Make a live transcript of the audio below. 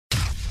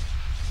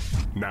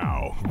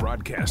Now,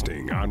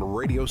 broadcasting on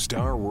Radio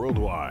Star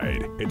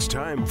Worldwide, it's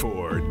time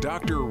for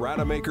Dr.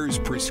 Rademacher's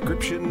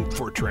Prescription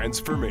for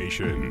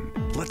Transformation.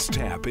 Let's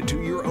tap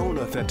into your own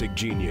authentic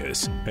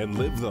genius and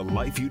live the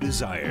life you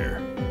desire.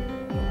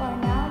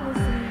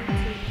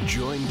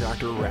 Join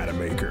Dr.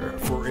 Rademacher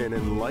for an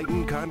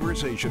enlightened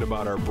conversation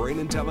about our brain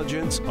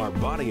intelligence, our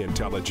body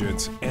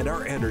intelligence, and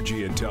our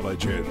energy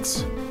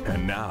intelligence.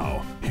 And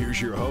now, here's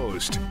your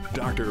host,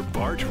 Dr.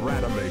 Bart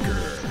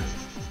Rademacher.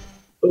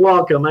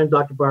 Welcome. I'm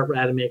Dr. Bart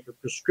Rademacher,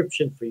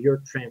 Prescription for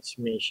Your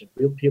Transformation.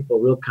 Real people,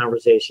 real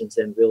conversations,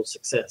 and real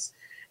success.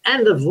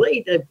 And of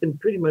late, I've been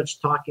pretty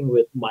much talking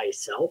with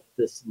myself,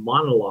 this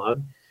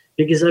monologue,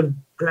 because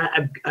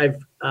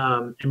I've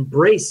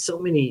embraced so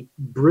many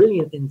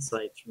brilliant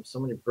insights from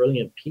so many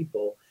brilliant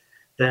people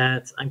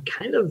that I'm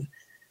kind of,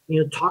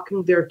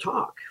 talking their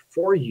talk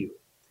for you.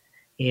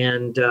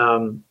 And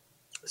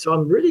so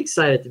I'm really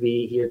excited to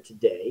be here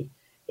today.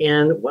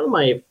 And one of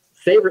my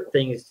favorite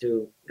things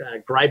to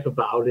gripe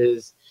about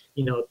is,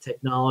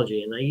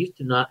 technology. And I used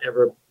to not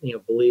ever,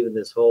 believe in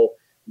this whole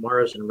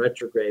Mars and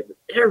retrograde, but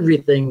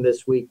everything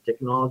this week,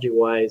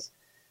 technology-wise,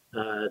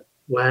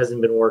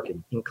 hasn't been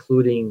working,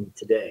 including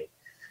today.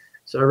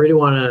 So I really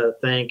want to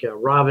thank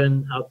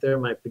Robin out there,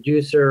 my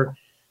producer,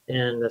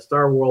 and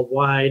Star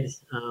Worldwide.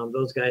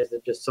 Those guys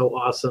are just so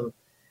awesome,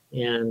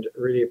 and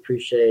really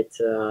appreciate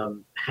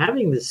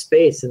having this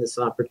space and this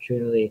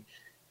opportunity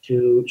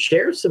to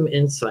share some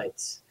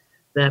insights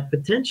that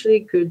potentially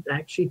could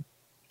actually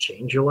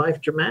change your life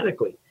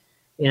dramatically.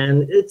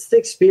 And it's the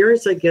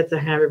experience I get to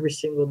have every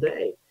single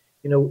day,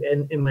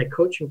 and in my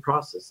coaching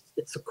process.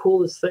 It's the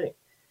coolest thing.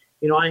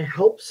 I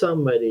help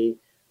somebody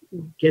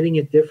getting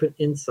a different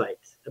insight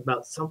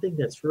about something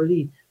that's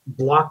really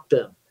blocked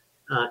them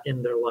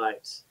in their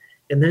lives.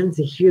 And then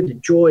to hear the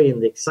joy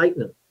and the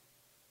excitement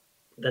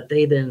that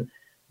they then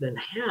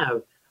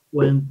have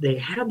when they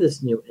have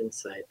this new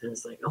insight. And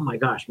it's like, oh my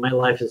gosh, my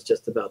life is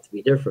just about to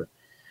be different.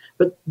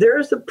 But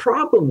there's a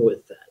problem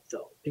with that,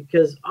 though,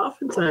 because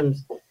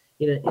oftentimes,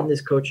 in this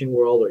coaching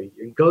world, or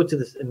you go to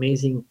this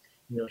amazing,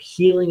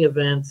 healing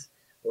event,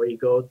 or you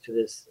go to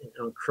this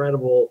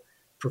incredible,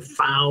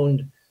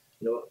 profound,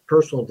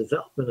 personal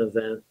development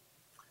event,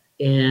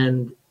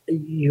 and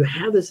you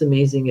have this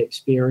amazing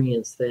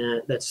experience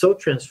that's so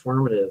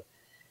transformative.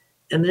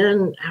 And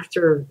then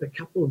after a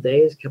couple of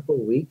days, couple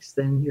of weeks,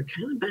 then you're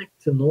kind of back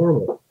to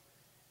normal.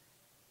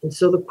 And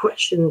so the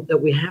question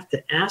that we have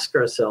to ask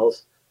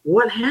ourselves,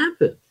 what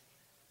happened?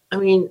 I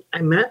mean,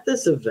 I'm at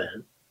this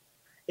event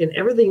and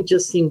everything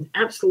just seemed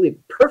absolutely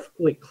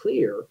perfectly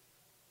clear.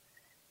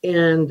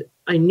 And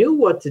I knew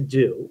what to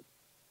do.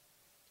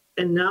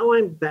 And now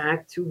I'm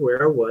back to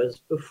where I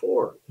was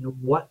before.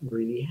 What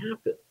really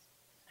happened?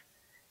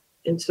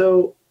 And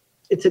so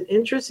it's an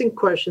interesting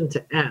question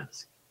to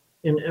ask.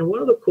 And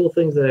one of the cool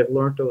things that I've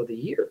learned over the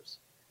years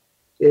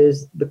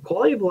is the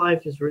quality of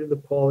life is really the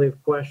quality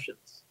of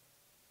questions.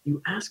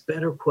 You ask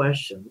better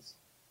questions,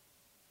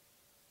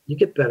 you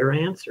get better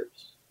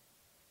answers.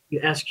 You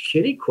ask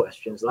shitty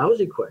questions,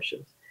 lousy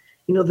questions.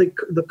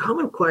 The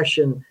common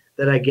question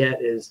that I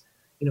get is,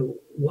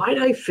 why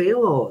do I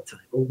fail all the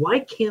time? Or why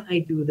can't I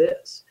do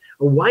this?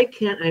 Or why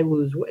can't I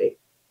lose weight?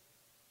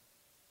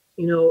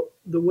 The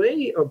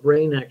way our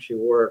brain actually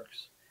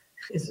works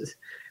is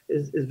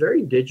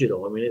very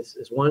digital. I mean,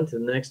 it's one to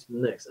the next to the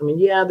next. I mean,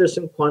 yeah, there's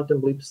some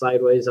quantum leap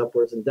sideways,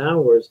 upwards, and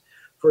downwards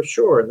for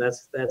sure. And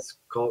that's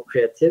called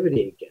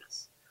creativity, I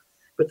guess.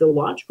 But the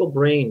logical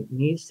brain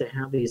needs to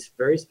have these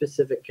very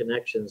specific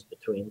connections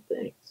between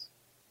things.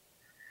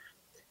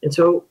 And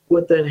so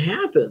what then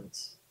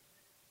happens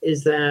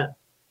is that,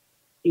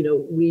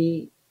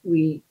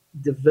 we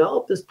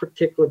develop this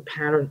particular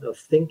pattern of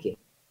thinking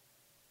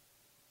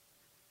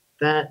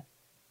that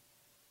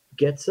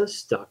gets us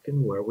stuck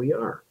in where we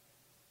are.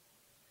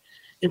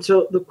 And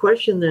so the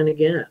question then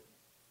again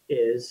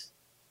is,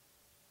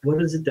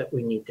 what is it that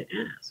we need to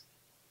ask?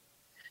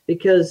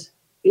 Because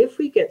if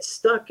we get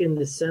stuck in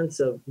the sense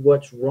of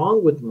what's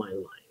wrong with my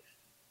life,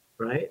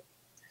 right?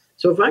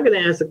 So if I'm going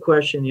to ask the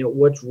question,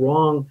 what's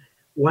wrong?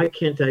 Why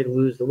can't I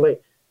lose the weight?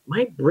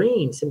 My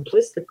brain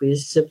simplistically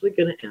is simply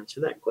going to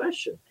answer that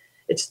question.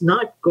 It's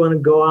not going to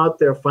go out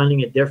there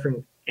finding a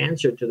different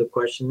answer to the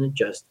question that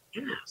just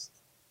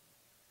asked.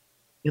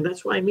 And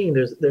that's what I mean.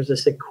 There's a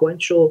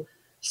sequential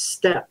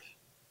step.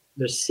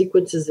 There's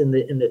sequences in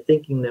the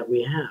thinking that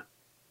we have.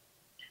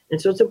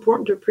 And so it's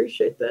important to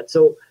appreciate that.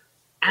 So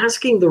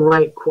asking the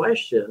right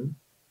question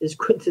is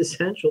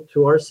quintessential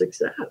to our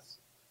success.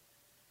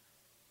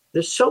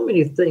 There's so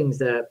many things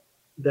that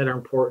are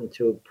important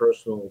to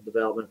personal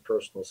development,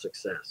 personal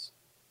success.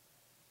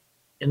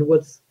 And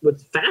what's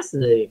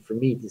fascinating for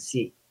me to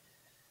see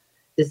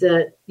is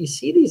that you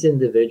see these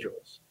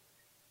individuals,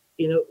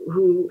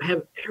 who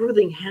have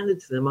everything handed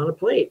to them on a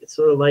plate. It's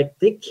sort of like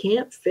they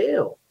can't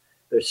fail.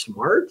 They're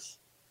smart,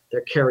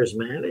 they're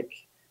charismatic,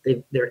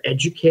 they're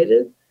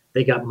educated,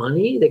 they got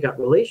money, they got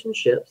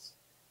relationships,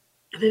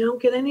 and they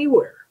don't get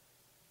anywhere.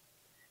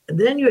 And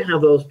then you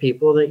have those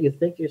people that you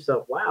think to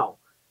yourself, wow,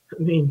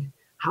 I mean,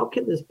 how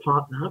can this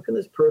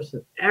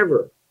person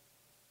ever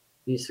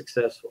be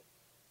successful.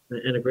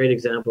 And a great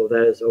example of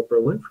that is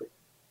Oprah Winfrey.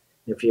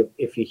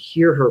 If you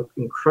hear her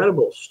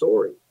incredible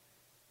story,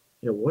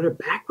 what her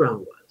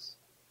background was.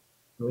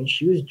 I mean,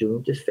 she was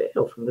doomed to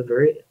fail from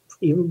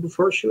even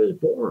before she was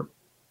born.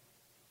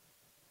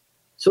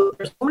 So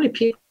there's so many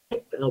people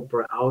like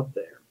Oprah out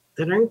there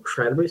that are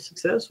incredibly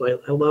successful.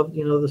 I love,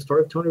 the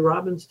story of Tony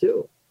Robbins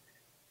too.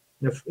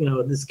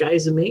 This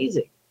guy's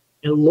amazing.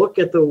 And look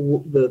at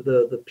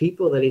the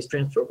people that he's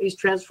transformed. He's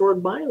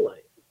transformed my life.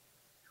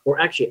 Or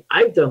actually,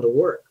 I've done the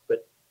work,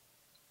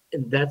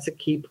 and that's a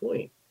key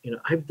point.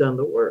 I've done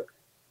the work.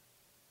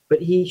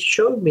 But he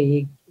showed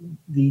me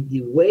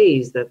the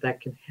ways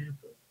that can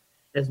happen,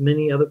 as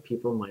many other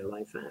people in my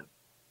life have.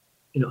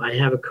 I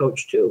have a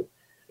coach too.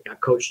 I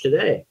got coached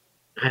today.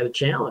 I had a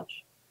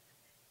challenge.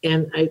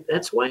 And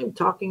that's why I'm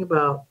talking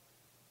about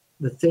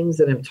the things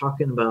that I'm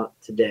talking about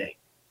today.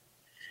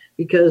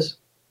 Because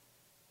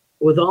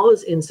with all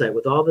this insight,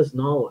 with all this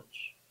knowledge,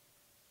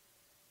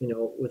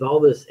 with all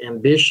this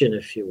ambition,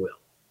 if you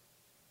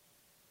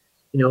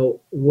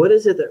will, what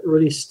is it that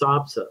really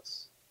stops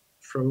us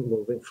from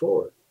moving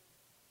forward?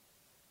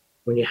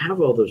 When you have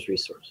all those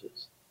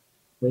resources,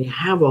 when you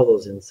have all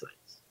those insights,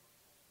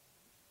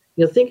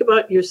 think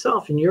about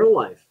yourself in your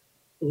life,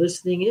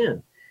 listening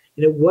in.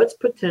 What's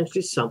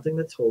potentially something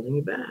that's holding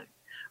you back?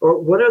 Or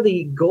what are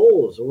the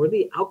goals, or what are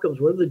the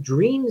outcomes, what are the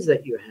dreams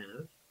that you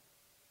have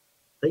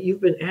that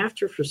you've been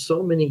after for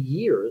so many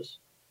years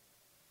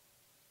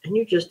and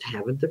you just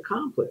haven't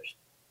accomplished?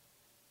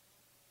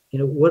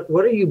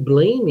 What are you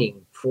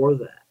blaming for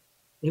that?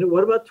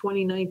 What about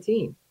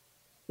 2019?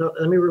 No,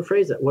 let me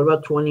rephrase that. What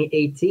about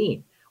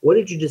 2018? What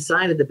did you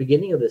decide at the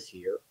beginning of this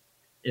year?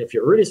 And if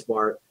you're really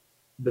smart,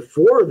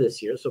 before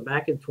this year, so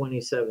back in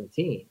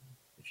 2017,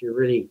 if you're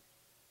really,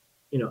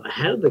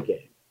 ahead of the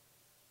game,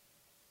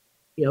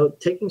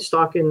 taking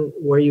stock in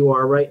where you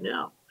are right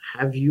now.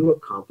 Have you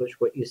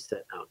accomplished what you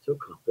set out to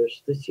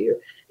accomplish this year?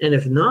 And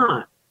if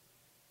not,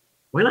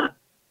 why not?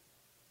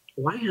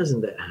 Why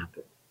hasn't that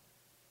happened?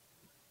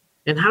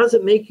 And how does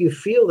it make you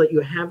feel that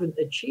you haven't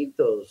achieved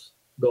those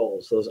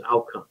goals, those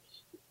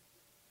outcomes?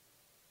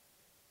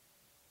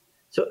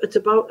 So it's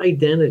about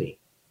identity.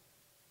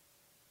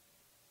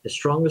 The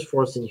strongest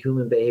force in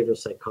human behavioral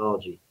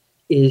psychology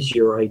is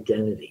your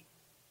identity.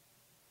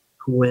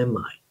 Who am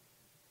I?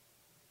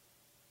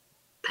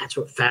 That's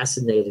what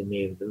fascinated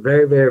me the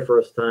very, very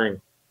first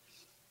time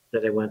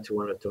that I went to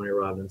one of Tony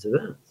Robbins'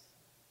 events.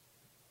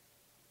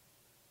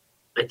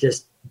 I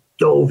just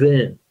dove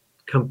in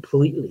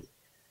completely.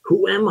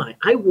 Who am I?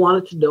 I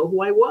wanted to know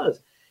who I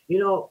was.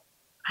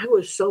 I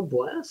was so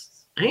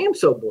blessed. I am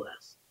so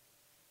blessed.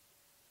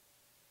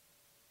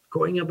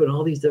 Growing up in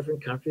all these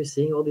different countries,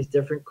 seeing all these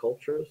different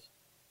cultures,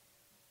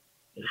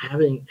 and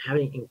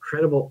having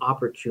incredible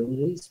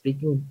opportunities,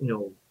 speaking,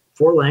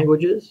 4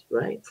 languages,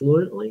 right?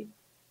 Fluently,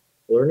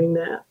 learning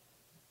that.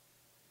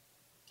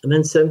 And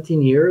then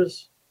 17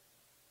 years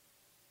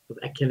of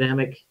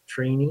academic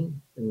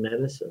training in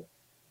medicine.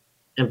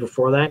 And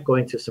before that,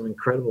 going to some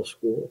incredible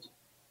schools.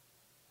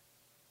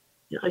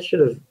 I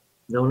should have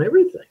known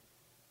everything.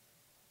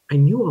 I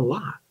knew a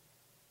lot.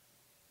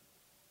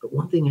 But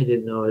one thing I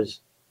didn't know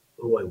is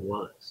who I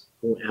was.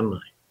 Who am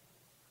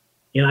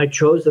I? I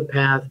chose the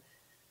path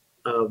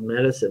of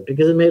medicine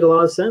because it made a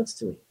lot of sense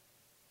to me.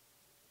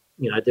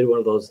 I did one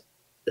of those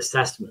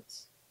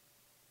assessments,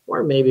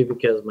 or maybe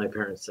because my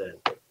parents said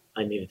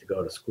I needed to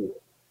go to school.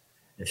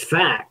 In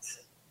fact,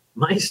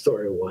 my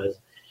story was,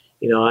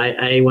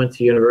 I went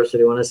to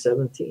university when I was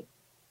 17,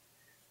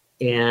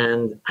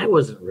 and I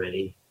wasn't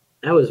ready.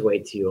 I was way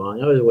too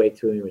young. I was way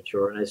too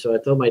immature. And so I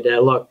told my dad,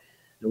 look,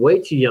 I'm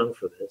way too young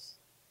for this,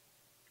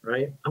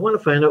 right? I want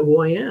to find out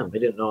who I am. I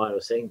didn't know I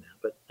was saying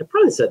that, but I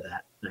probably said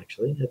that,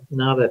 actually.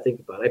 Now that I think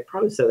about it, I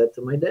probably said that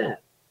to my dad.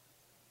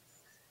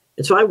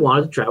 And so I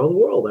wanted to travel the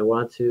world. I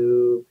wanted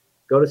to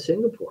go to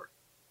Singapore.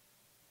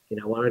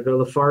 I wanted to go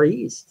to the Far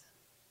East.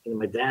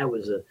 My dad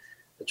was a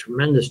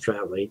tremendous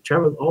traveler. He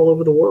traveled all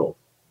over the world.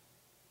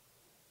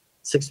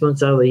 6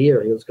 months out of the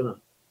year, he was gone.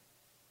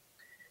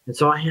 And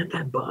so I had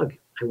that bug.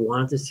 I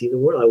wanted to see the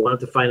world. I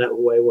wanted to find out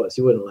who I was.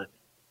 He wouldn't let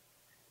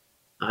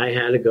me. I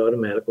had to go to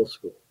medical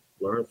school,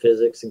 learn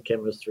physics and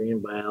chemistry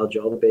and biology,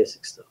 all the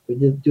basic stuff. We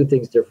did do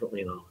things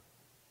differently and all.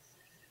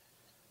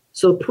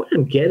 So the point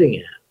I'm getting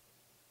at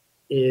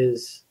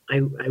is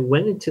I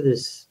went into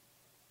this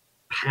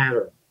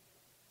pattern,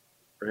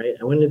 right?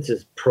 I went into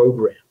this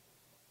program.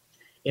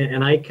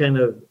 And I kind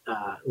of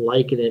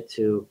liken it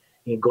to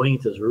going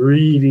into this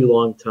really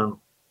long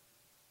tunnel.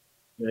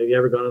 Have you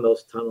ever gone in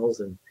those tunnels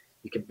and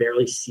you can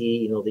barely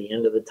see, the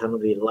end of the tunnel,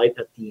 the light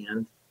at the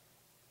end?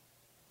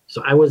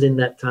 So I was in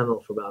that tunnel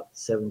for about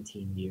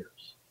 17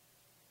 years.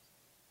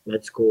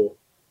 Med school,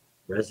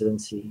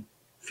 residency,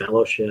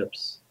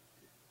 fellowships.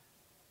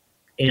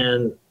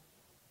 And,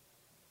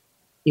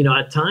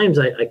 at times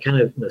I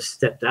kind of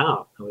stepped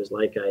out. I was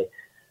like,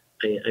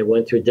 I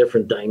went to a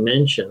different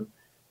dimension,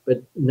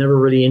 but never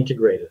really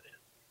integrated it.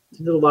 I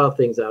did a lot of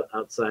things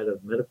outside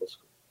of medical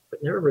school,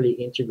 but never really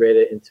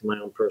integrated it into my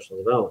own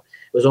personal development.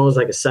 It was almost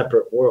like a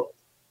separate world.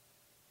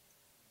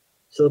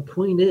 So the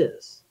point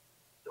is,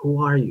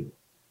 who are you?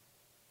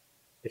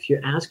 If you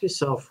ask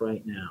yourself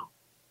right now,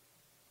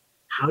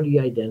 how do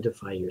you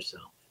identify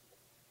yourself?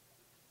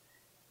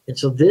 And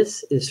so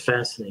this is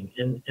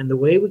fascinating. And the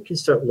way we can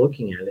start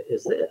looking at it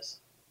is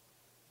this.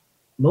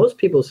 Most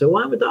people say,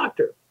 well, I'm a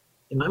doctor,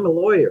 and I'm a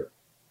lawyer,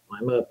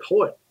 I'm a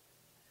poet,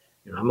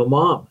 I'm a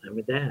mom, I'm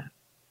a dad.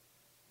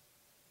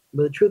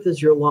 But the truth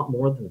is, you're a lot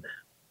more than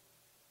that.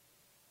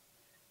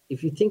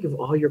 If you think of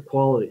all your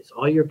qualities,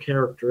 all your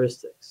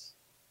characteristics,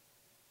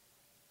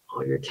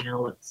 all your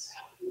talents,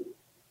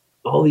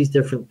 all these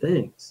different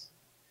things,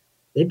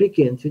 they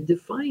begin to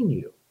define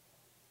you.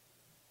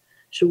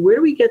 So where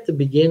do we get to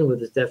begin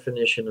with this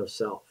definition of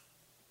self?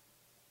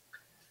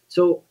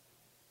 So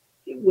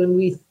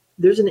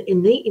there's an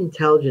innate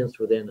intelligence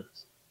within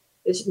us.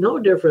 It's no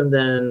different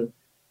than,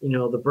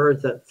 the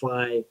birds that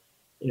fly,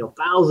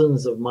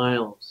 thousands of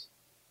miles,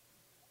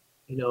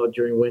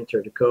 during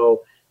winter to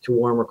go to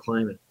warmer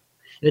climate.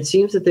 And it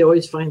seems that they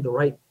always find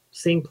the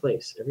same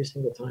place every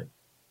single time.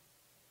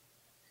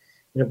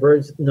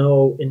 Birds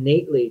know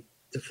innately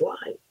to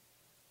fly.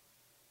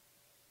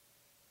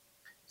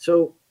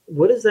 So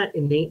what is that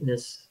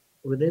innateness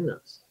within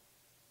us?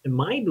 In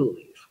my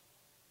belief,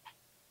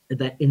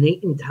 that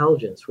innate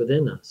intelligence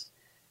within us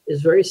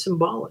is very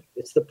symbolic.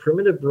 It's the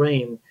primitive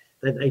brain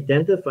that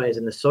identifies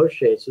and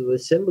associates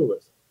with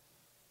symbolism.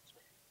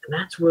 And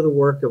that's where the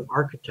work of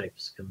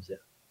archetypes comes in.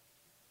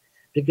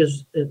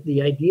 Because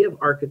the idea of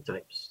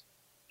archetypes,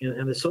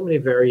 and there's so many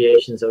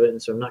variations of it,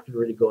 and so I'm not going to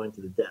really go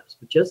into the depths,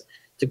 but just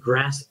to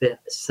grasp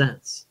that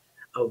sense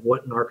of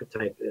what an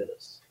archetype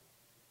is.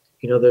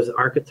 There's the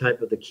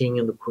archetype of the king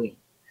and the queen.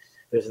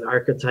 There's the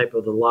archetype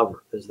of the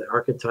lover. There's the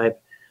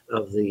archetype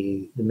of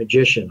the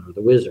magician or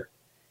the wizard.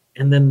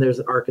 And then there's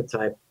the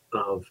archetype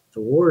of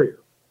the warrior.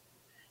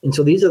 And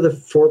so these are the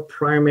four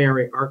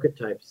primary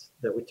archetypes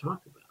that we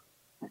talk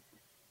about.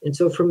 And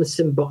so from a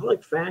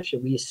symbolic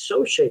fashion, we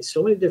associate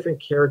so many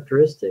different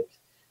characteristics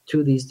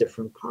to these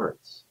different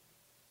parts.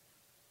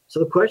 So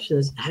the question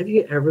is, have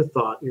you ever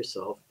thought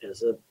yourself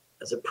as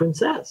a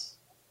princess?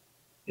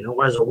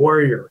 Or as a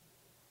warrior?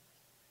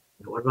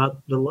 What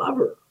about the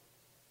lover?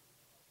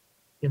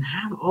 And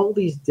have all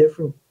these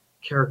different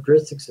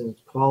characteristics and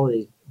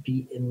qualities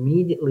be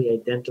immediately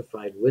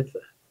identified with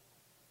that.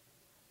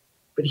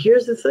 But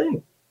here's the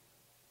thing.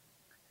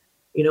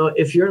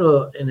 If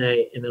you're in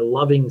a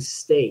loving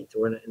state,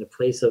 or in a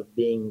place of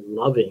being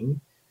loving,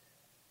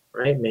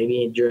 right?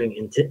 Maybe during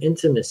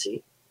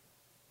intimacy,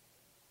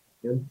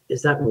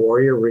 is that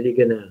warrior really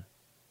going to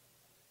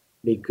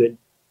be a good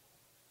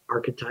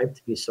archetype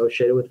to be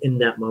associated with in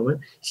that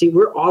moment? See,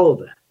 we're all of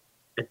that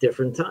at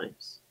different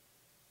times.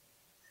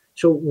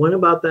 So what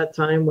about that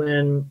time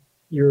when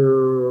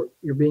you're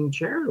being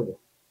charitable?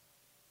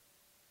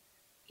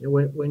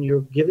 When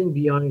you're giving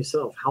beyond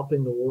yourself,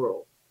 helping the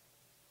world.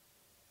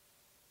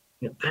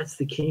 That's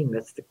the king,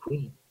 that's the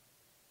queen.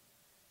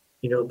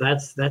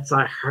 That's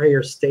our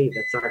higher state,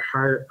 that's our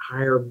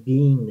higher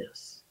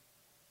beingness.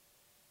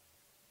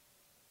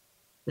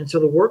 And so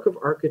the work of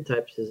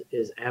archetypes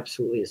is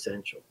absolutely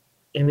essential.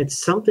 And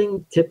it's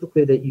something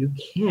typically that you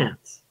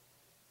can't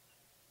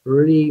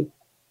really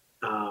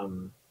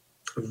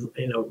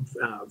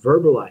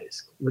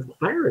verbalize with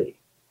clarity,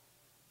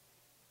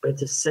 but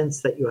it's a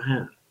sense that you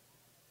have.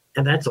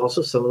 And that's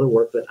also some of the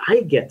work that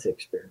I get to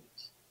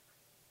experience.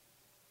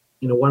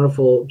 A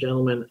wonderful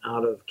gentleman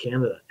out of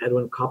Canada,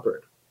 Edwin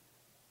Coppard.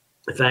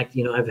 In fact,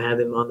 I've had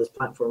him on this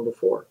platform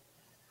before.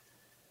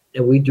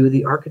 And we do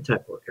the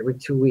archetype work. Every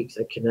 2 weeks,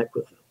 I connect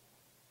with him.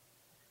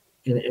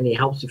 And he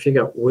helps me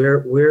figure out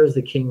where is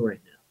the king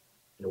right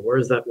now?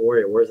 Where's that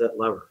warrior? Where's that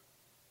lover?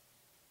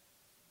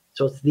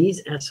 So it's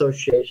these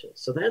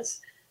associations. So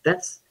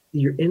that's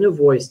your inner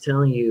voice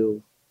telling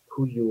you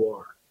who you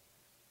are.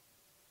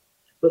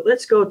 But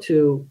let's go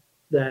to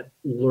that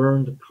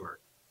learned part.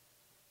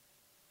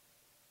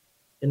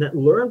 And that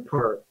learned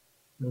part,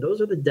 and those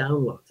are the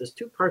downloads. There's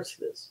two parts to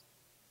this.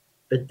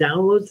 The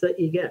downloads that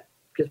you get,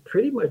 because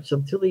pretty much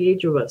until the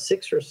age of about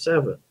 6 or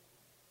 7,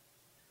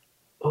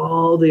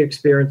 all the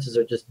experiences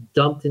are just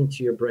dumped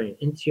into your brain,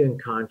 into your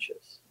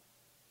unconscious,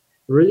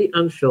 really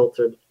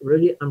unfiltered,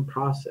 really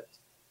unprocessed.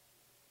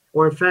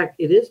 Or in fact,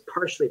 it is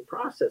partially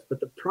processed,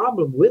 but the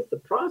problem with the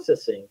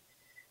processing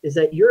is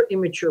that your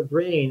immature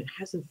brain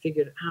hasn't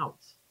figured out,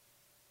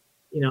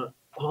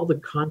 all the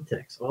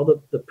context, all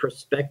the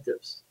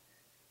perspectives.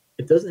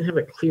 It doesn't have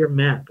a clear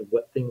map of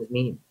what things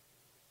mean.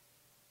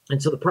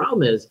 And so the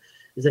problem is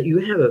that you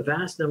have a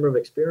vast number of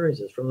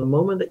experiences from the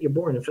moment that you're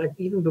born. In fact,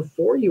 even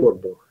before you were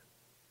born.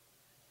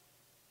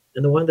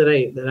 And the one that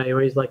I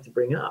always like to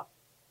bring up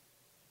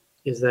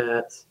is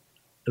that,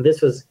 and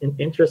this was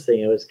interesting,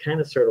 it was kind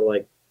of sort of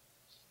like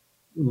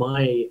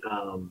my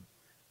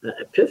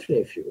epiphany,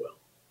 if you will,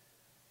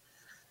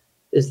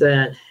 is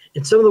that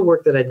in some of the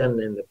work that I've done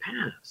in the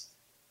past,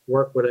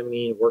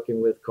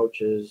 working with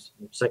coaches,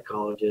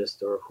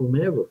 psychologists, or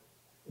whomever,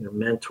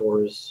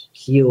 mentors,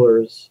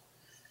 healers,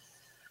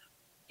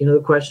 the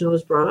question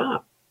was brought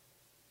up.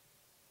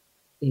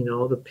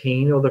 the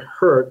pain or the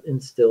hurt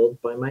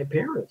instilled by my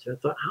parents. And I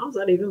thought, how's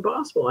that even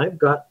possible? I have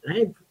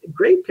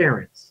great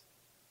parents.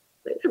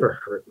 They never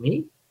hurt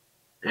me.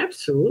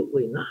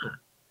 Absolutely not.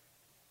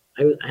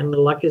 I'm the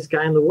luckiest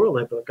guy in the world.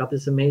 I've got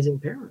this amazing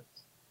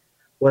parents.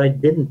 What I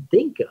didn't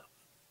think of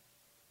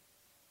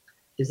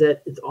is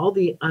that it's all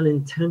the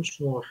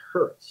unintentional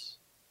hurts.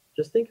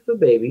 Just think of a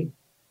baby,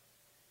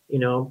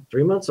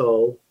 3 months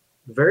old,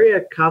 very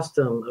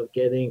accustomed of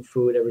getting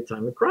food every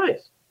time it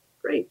cries.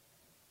 Great.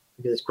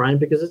 Because it's crying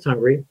because it's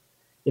hungry.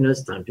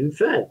 It's time to be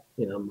fed.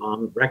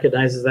 Mom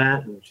recognizes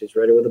that and she's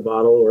ready with a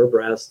bottle or a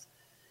breast,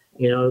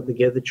 to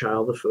give the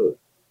child the food.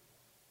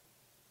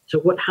 So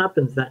what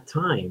happens that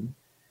time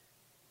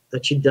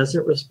that she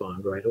doesn't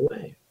respond right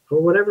away for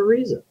whatever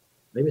reason?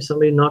 Maybe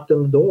somebody knocked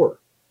on the door.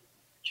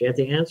 She had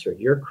to answer it.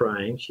 You're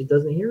crying. She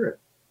doesn't hear it.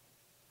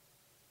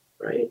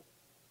 Right?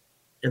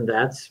 And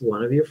that's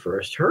one of your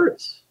first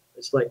hurts.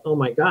 It's like, oh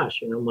my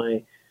gosh,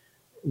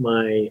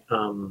 my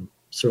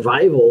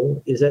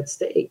survival is at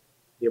stake.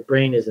 Your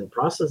brain isn't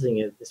processing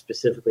it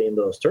specifically in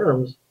those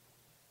terms.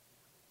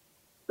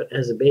 But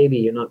as a baby,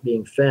 you're not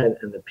being fed,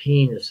 and the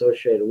pain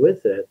associated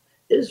with it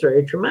is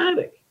very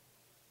traumatic.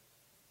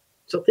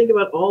 So think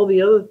about all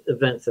the other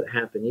events that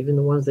happen, even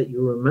the ones that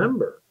you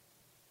remember,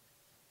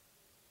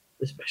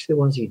 especially the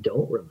ones you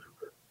don't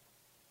remember.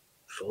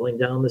 Falling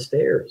down the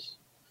stairs,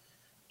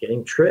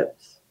 getting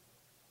tripped.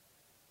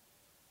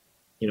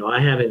 I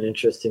had an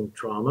interesting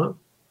trauma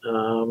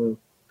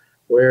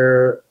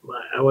where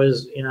I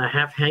was,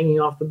 half hanging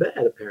off the bed,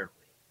 apparently.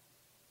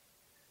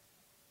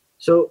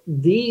 So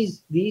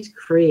these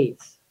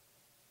create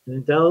an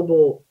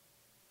indelible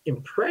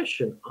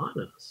impression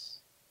on us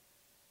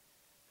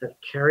that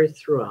carries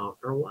throughout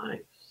our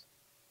lives.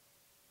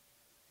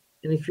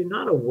 And if you're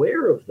not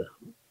aware of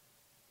them,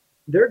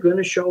 they're going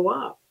to show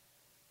up.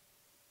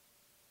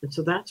 And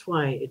so that's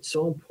why it's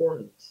so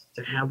important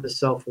to have the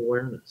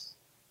self-awareness.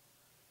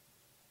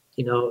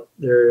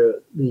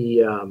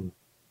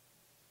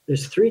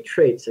 There's 3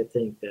 traits, I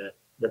think,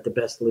 that the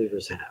best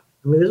leaders have.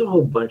 I mean, there's a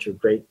whole bunch of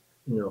great,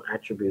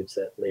 attributes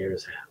that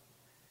leaders have.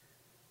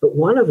 But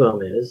one of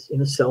them is,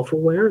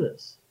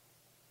 self-awareness.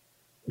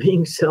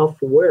 Being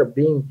self-aware,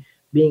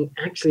 being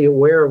actually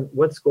aware of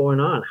what's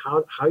going on,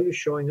 how you're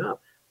showing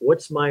up,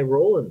 what's my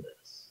role in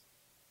this?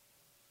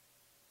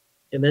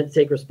 And then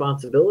take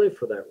responsibility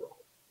for that role.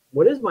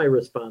 What is my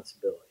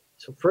responsibility?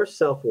 So first,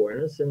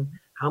 self-awareness, and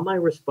how am I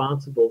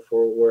responsible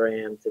for where I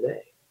am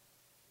today?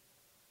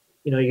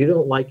 You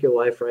don't like your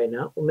life right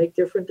now, well, make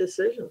different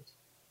decisions.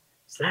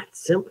 It's that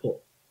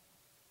simple.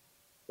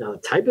 Now, the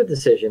type of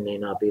decision may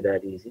not be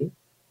that easy,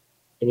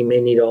 and you may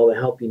need all the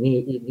help you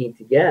need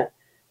to get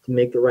to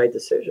make the right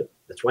decision.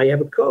 That's why you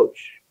have a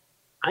coach.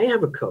 I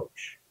have a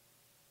coach.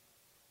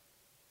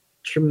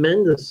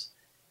 Tremendous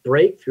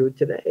breakthrough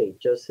today,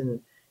 just in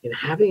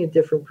having a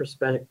different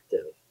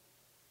perspective.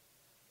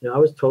 I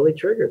was totally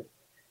triggered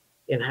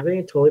in having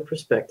a totally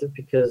perspective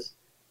because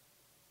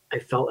I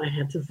felt I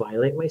had to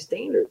violate my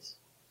standards.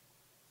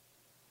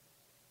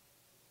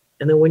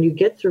 And then when you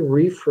get to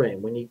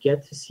reframe, when you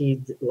get to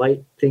see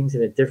things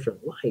in a different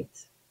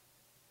light,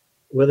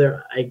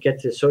 whether I get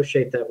to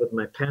associate that with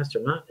my past or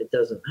not, it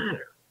doesn't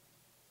matter.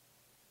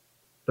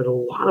 But a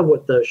lot of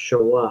what does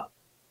show up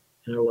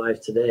in our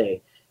lives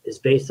today is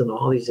based on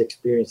all these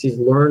experiences, these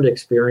learned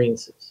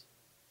experiences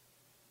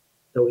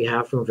that we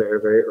have from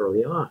very, very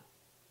early on.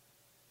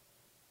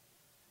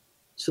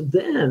 So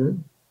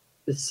then,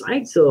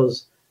 besides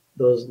those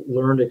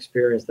learned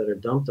experiences that are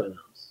dumped on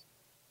us,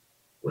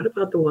 what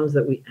about the ones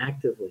that we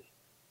actively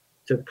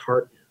took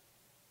part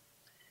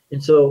in?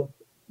 And so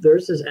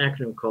there's this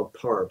acronym called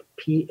PARB,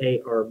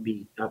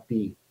 P-A-R-B, not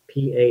B,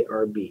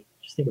 P-A-R-B.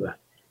 Just think about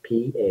it,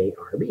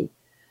 P-A-R-B.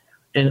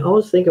 And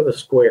always think of a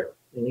square.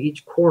 In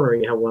each corner,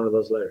 you have one of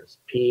those letters,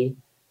 P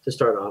to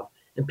start off.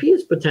 And P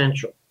is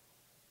potential.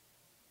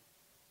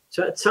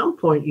 So at some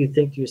point, you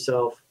think to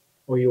yourself,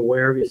 or you're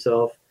aware of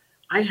yourself,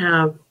 I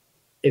have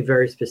a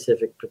very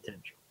specific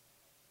potential.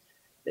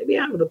 Maybe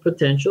I have the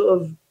potential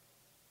of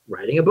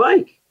riding a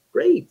bike.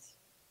 Great.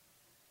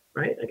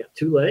 Right? I got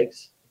 2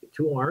 legs,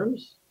 2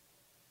 arms.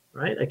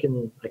 Right? I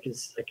can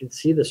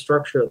see the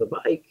structure of the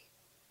bike.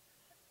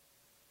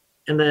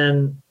 And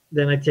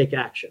then I take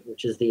action,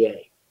 which is the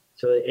A.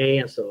 So the A,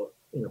 and so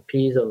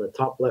P is on the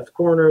top left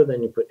corner,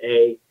 then you put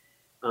A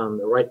on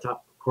the right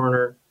top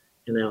corner,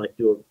 and then I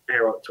do an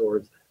arrow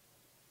towards that.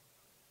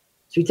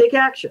 So you take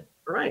action.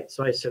 All right.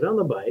 So I sit on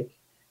the bike,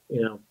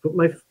 put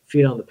my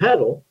feet on the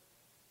pedal,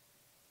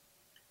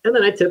 and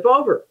then I tip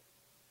over.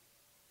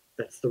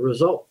 That's the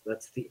result.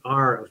 That's the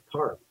R of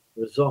PARB,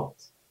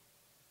 results.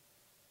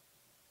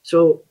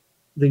 So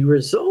the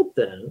result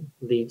then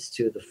leads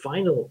to the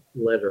final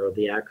letter of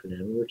the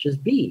acronym, which is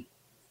B,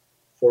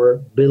 for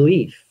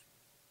belief.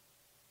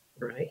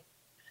 Right?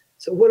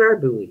 So what are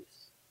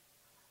beliefs?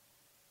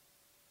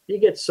 You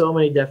get so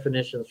many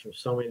definitions from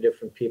so many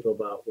different people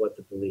about what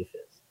the belief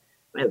is.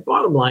 And the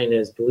bottom line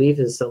is, belief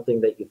is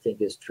something that you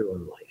think is true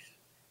in life.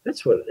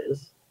 That's what it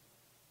is.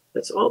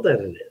 That's all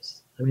that it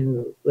is. I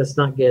mean, let's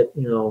not get,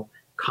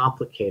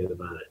 complicated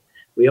about it.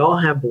 We all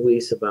have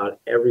beliefs about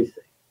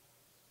everything.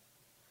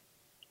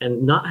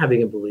 And not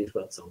having a belief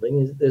about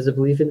something is a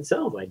belief in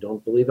itself. I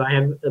don't believe I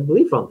have a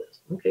belief on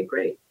this. Okay,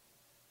 great.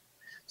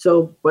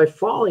 So by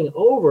falling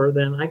over,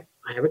 then I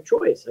have a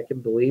choice. I can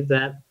believe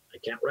that I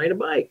can't ride a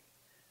bike,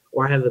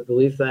 or I have the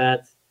belief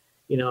that,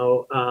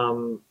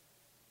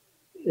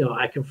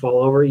 I can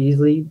fall over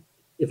easily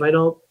if I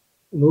don't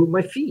move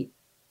my feet,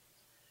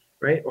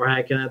 right? Or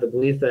I can have the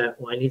belief that,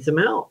 well, I need some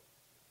help.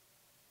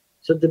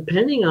 So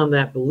depending on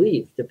that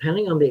belief,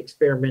 depending on the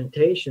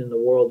experimentation in the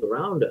world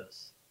around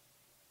us,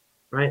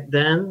 right,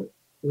 then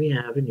we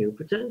have a new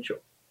potential.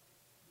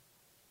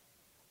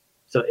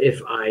 So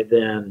if I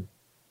then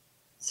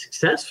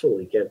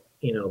successfully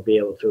be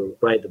able to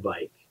ride the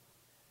bike,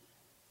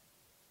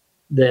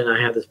 then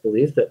I have this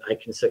belief that I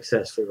can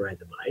successfully ride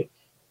the bike.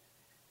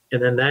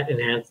 And then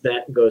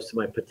that goes to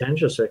my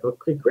potential. So I go,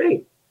 okay,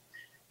 great.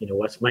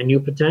 What's my new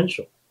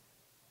potential?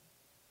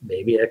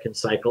 Maybe I can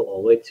cycle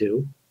all the way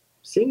to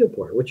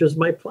Singapore, which was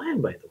my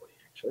plan, by the way,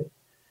 actually.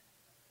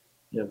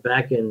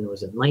 Back in,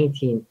 was it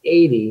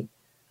 1980,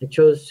 I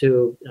chose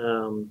to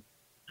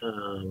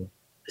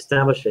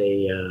establish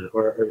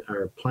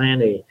or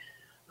plan a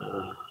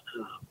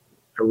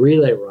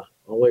relay run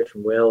all the way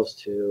from Wales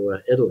to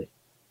Italy.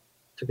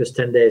 It took us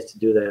 10 days to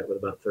do that with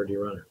about 30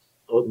 runners.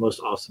 Oh, most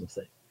awesome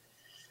thing.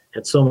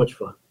 Had so much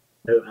fun.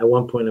 At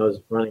one point, I was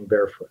running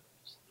barefoot.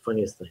 It was the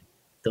funniest thing,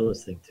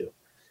 dumbest thing too.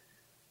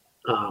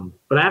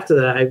 But after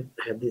that, I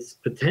had this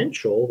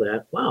potential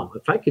that, wow,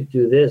 if I could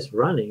do this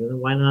running, then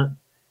why not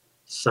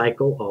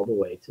cycle all the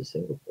way to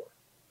Singapore?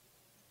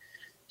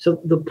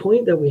 So the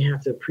point that we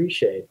have to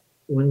appreciate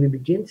when we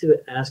begin to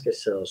ask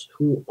ourselves,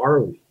 who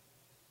are we?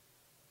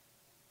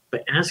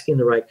 By asking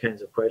the right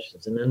kinds of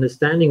questions and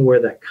understanding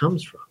where that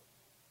comes from,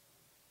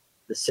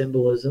 the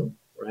symbolism,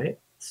 right?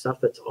 Stuff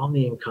that's on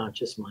the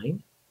unconscious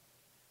mind,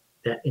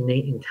 that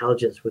innate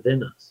intelligence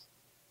within us,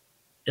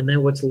 and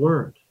then what's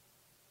learned.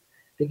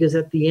 Because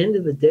at the end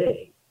of the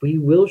day, we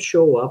will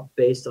show up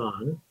based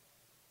on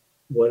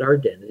what our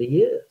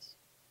identity is.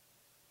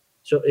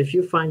 So if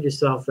you find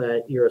yourself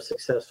that you're a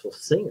successful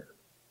singer,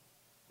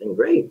 then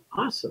great,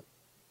 awesome.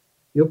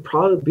 You'll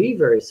probably be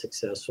very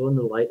successful in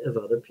the light of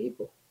other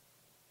people.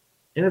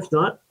 And if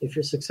not, if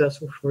you're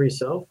successful for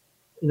yourself,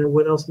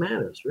 what else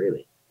matters,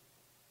 really?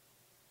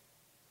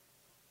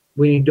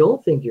 When you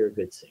don't think you're a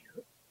good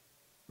singer,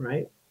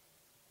 right,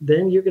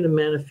 then you're going to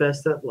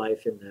manifest that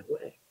life in that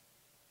way.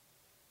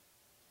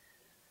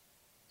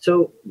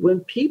 So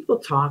when people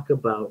talk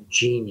about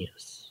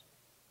genius,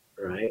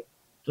 right,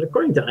 and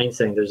according to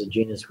Einstein, there's a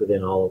genius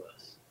within all of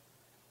us.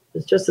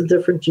 It's just a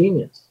different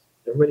genius.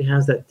 Everybody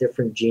has that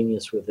different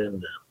genius within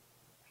them.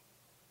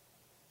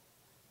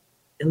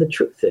 And the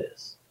truth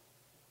is,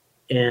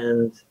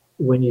 and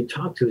when you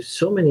talk to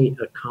so many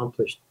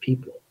accomplished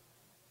people,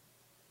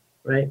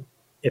 right,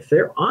 if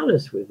they're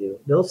honest with you,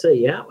 they'll say,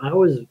 yeah, I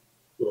was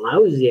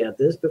lousy at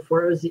this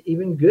before I was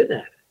even good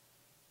at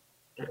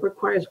it. That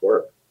requires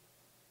work.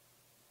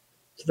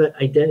 So that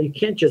identity, you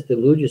can't just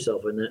delude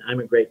yourself and I'm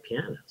a great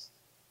pianist.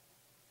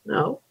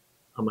 No,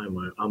 on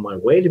my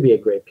way to be a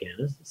great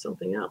pianist, it's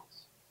something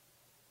else.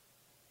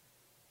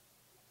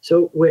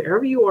 So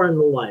wherever you are in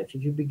the life,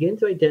 if you begin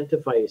to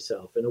identify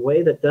yourself in a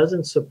way that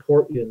doesn't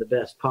support you in the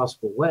best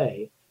possible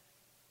way,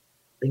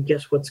 then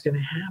guess what's going to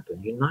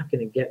happen? You're not going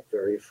to get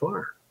very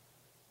far.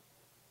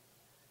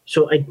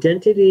 So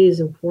identity is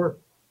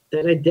important.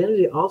 That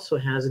identity also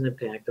has an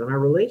impact on our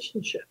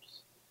relationships.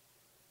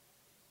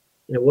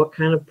 What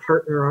kind of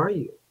partner are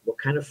you? What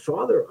kind of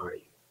father are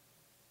you?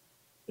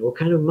 What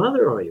kind of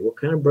mother are you? What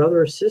kind of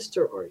brother or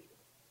sister are you?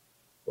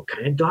 What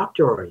kind of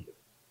doctor are you?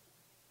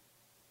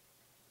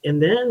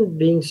 And then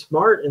being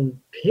smart and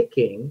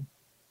picking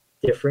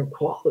different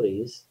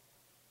qualities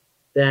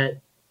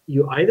that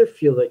you either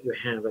feel that you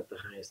have at the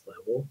highest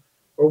level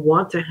or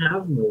want to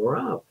have more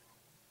of.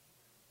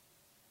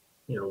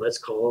 Let's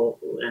call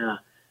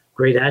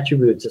great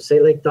attributes of, say,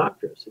 like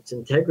doctors. It's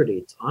integrity,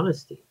 it's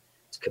honesty,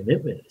 it's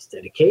commitment, it's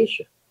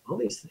dedication, all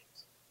these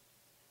things,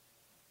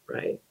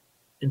 right?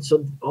 And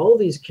so all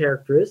these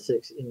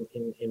characteristics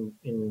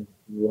in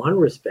one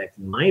respect,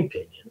 in my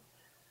opinion,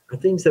 are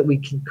things that we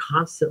can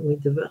constantly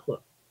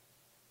develop.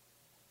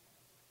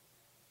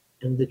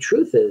 And the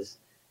truth is,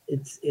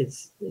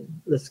 it's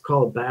let's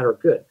call it bad or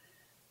good.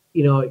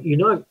 You're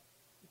not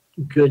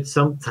good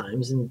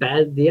sometimes and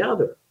bad the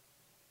other.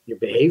 Your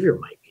behavior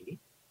might be,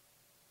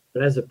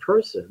 but as a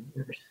person,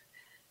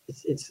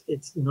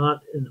 it's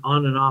not an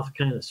on and off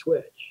kind of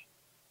switch.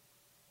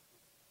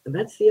 And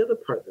that's the other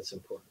part that's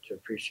important to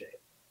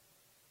appreciate,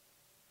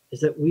 is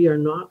that we are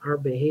not our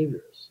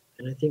behaviors.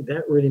 And I think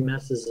that really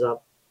messes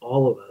up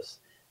all of us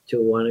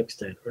to one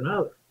extent or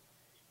another.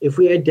 If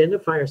we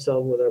identify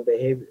ourselves with our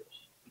behaviors,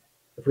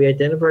 if we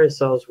identify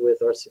ourselves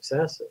with our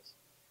successes,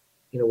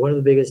 one of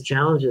the biggest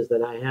challenges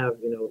that I have,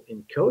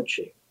 in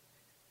coaching,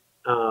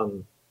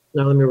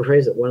 now let me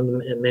rephrase it. One of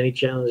the many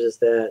challenges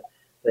that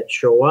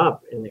show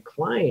up in the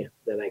client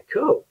that I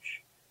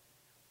coach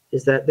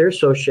is that they're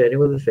associating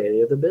with the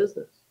failure of the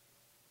business,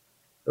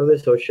 or they're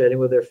associating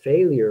with their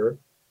failure,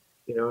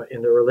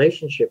 in their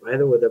relationship,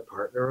 either with their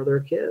partner or their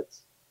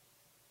kids.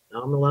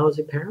 Now I'm a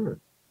lousy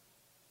parent.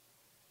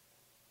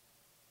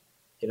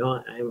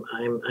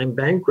 I'm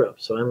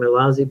bankrupt, so I'm a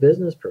lousy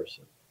business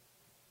person.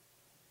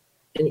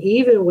 And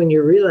even when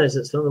you realize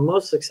that some of the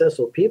most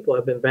successful people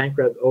have been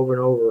bankrupt over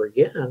and over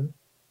again,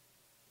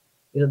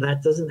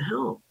 that doesn't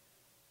help.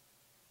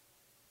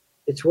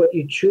 It's what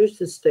you choose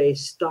to stay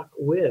stuck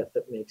with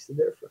that makes the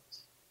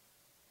difference.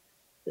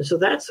 And so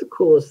that's the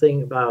coolest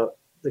thing about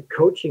the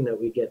coaching that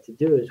we get to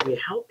do, is we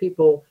help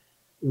people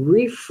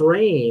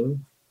reframe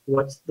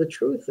what the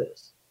truth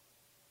is.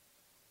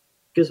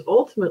 Because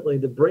ultimately,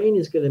 the brain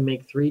is going to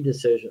make 3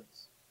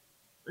 decisions.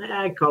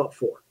 I call it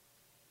 4.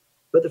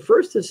 But the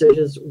first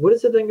decision is, what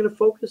is it I'm going to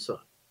focus on?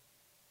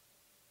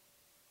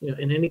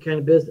 In any kind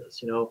of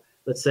business,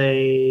 let's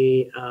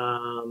say,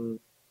 I'm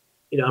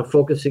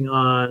focusing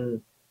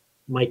on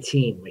my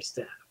team, my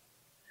staff,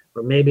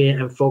 or maybe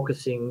I'm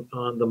focusing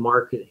on the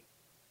marketing,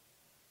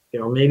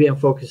 or maybe I'm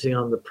focusing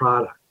on the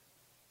product,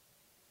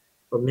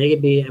 or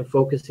maybe I'm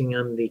focusing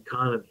on the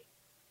economy.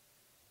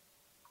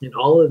 And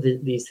all of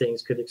these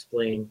things could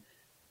explain,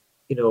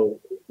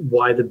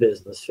 why the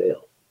business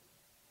failed.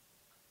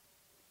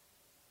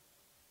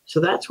 So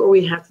that's where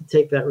we have to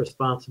take that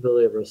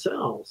responsibility of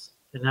ourselves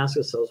and ask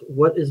ourselves,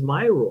 what is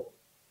my role?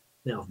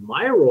 Now, if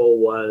my role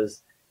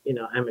was,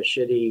 I'm a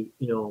shitty,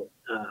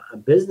 a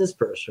business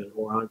person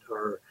or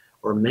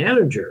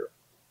manager,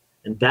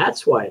 and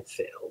that's why it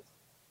failed.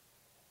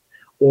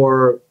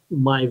 Or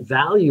my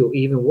value,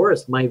 even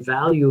worse, my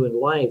value in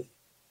life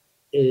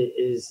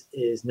is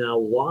now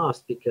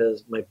lost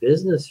because my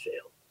business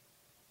failed.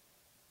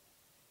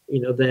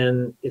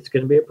 Then it's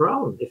going to be a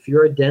problem. If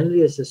your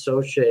identity is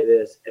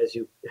associated as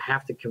you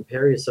have to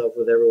compare yourself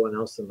with everyone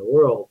else in the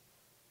world,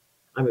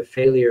 I'm a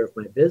failure if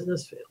my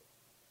business failed,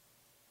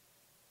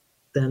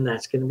 then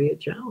that's going to be a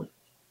challenge.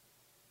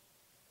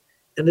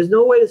 And there's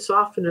no way to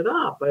soften it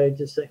up by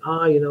just saying,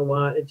 you know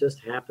what, it just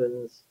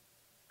happens.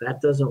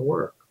 That doesn't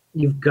work.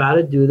 You've got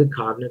to do the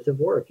cognitive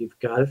work. You've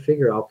got to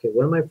figure out, okay,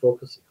 what am I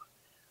focusing on?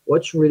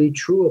 What's really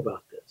true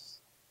about this?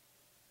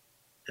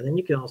 And then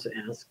you can also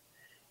ask,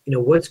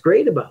 what's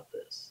great about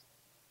this?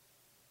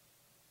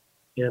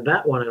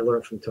 That one I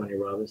learned from Tony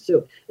Robbins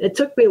too. It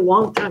took me a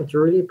long time to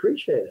really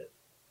appreciate it.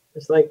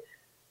 It's like,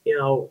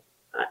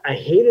 I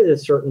hated a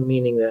certain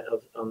meaning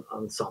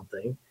on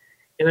something,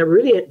 and I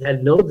really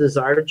had no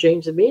desire to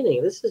change the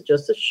meaning. This is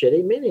just a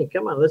shitty meaning.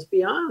 Come on, let's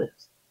be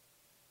honest.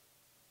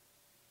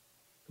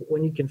 But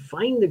when you can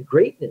find the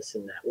greatness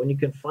in that, when you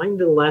can find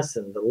the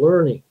lesson, the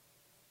learning,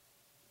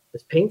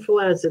 as painful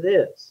as it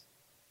is,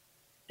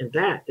 and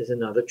that is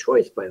another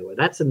choice, by the way.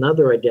 That's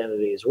another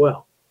identity as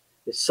well,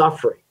 is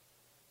suffering.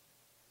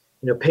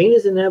 Pain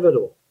is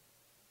inevitable.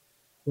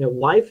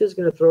 Life is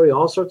going to throw you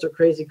all sorts of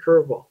crazy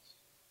curveballs.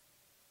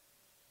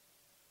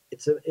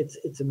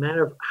 It's a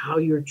matter of how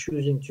you're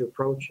choosing to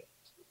approach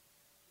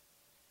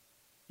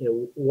it.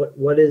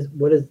 What is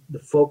the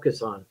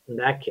focus on in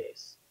that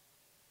case?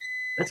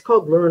 That's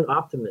called learned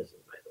optimism,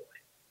 by the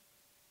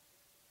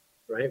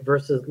way, right?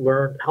 Versus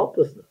learned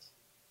helplessness.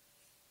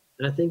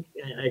 And I think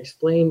I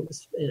explained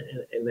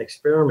an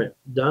experiment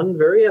done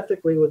very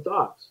ethically with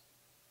dogs,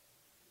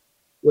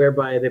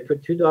 whereby they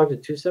put 2 dogs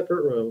in 2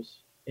 separate rooms,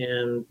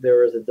 and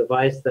there was a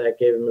device that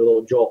gave them a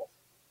little jolt.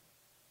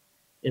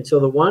 And so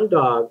the one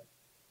dog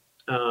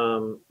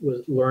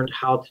learned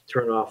how to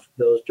turn off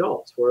those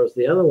jolts, whereas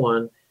the other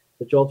one,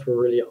 the jolts were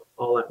really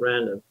all at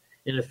random.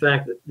 And in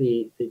fact,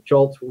 the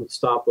jolts would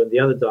stop when the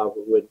other dog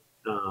would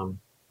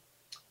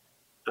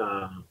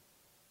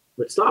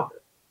stop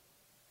it.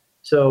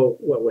 So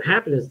what would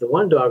happen is the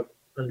one dog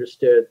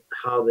understood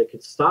how they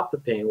could stop the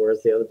pain,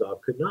 whereas the other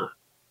dog could not.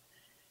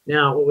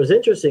 Now, what was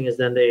interesting is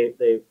then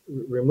they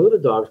removed the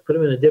dogs, put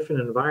them in a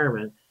different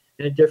environment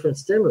and a different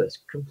stimulus,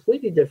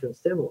 completely different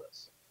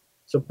stimulus.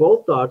 So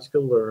both dogs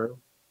could learn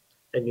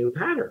a new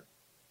pattern.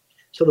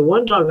 So the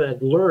one dog that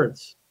had learned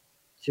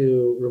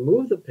to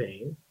remove the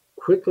pain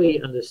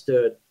quickly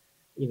understood,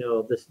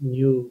 this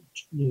new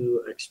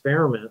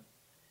experiment,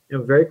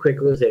 and very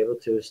quickly was able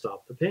to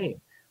stop the pain.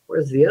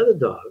 Whereas the other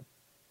dog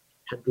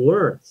had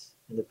learned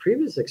in the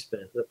previous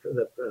experiment,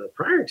 the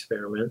prior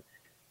experiment,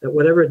 that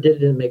whatever it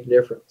didn't make a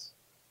difference.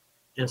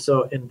 And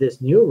so in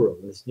this new room,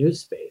 this new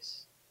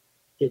space,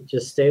 it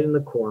just stayed in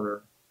the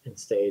corner and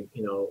stayed,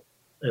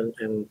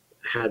 and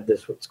had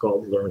this what's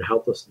called learned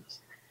helplessness.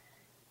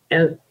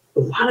 And a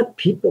lot of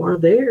people are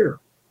there.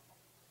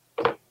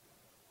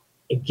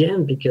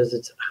 Again, because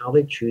it's how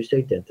they choose to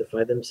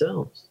identify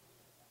themselves.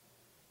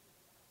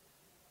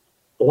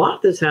 A lot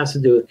of this has to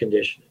do with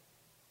conditioning.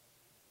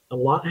 A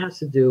lot has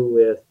to do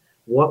with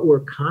what we're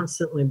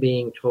constantly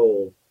being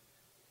told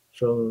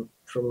from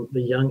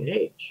the young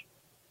age.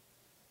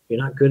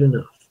 You're not good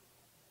enough.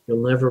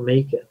 You'll never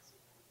make it.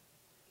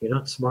 You're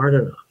not smart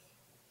enough.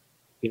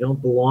 You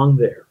don't belong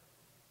there.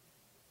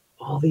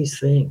 All these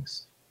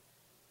things.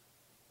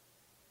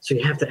 So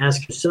you have to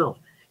ask yourself,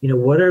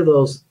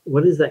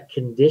 what is that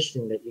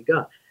conditioning that you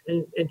got? And,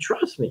 and, and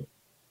trust me,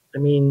 I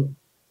mean,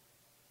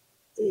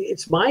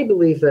 it's my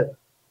belief that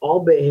all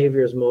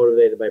behavior is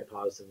motivated by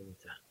positive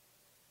intent.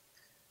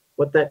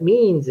 What that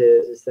means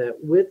is that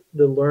with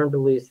the learned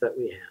beliefs that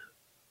we have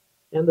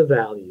and the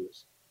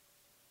values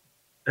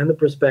and the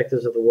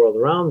perspectives of the world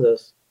around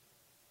us,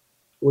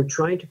 we're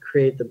trying to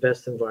create the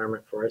best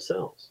environment for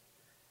ourselves.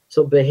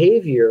 So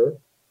behavior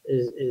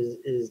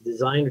is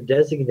designed or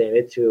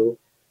designated to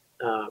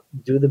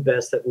do the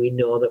best that we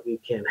know that we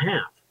can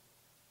have.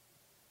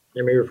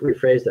 Let me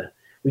rephrase that.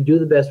 We do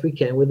the best we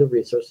can with the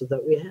resources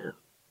that we have.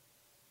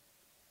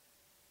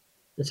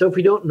 And so if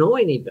we don't know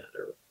any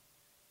better,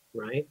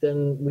 right,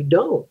 then we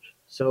don't.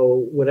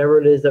 So whatever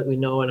it is that we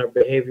know in our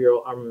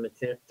behavioral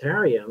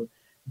armamentarium,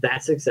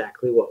 that's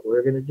exactly what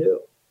we're going to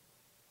do.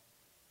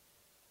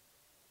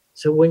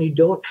 So when you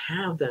don't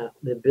have the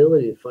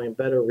ability to find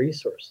better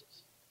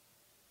resources,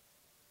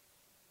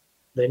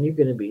 then you're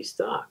going to be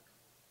stuck.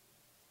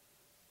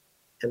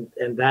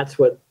 And that's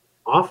what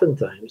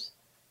oftentimes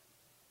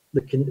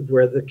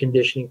where the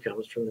conditioning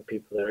comes from the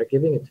people that are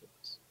giving it to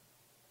us.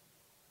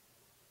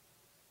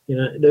 You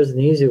know, there's an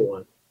easy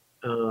one.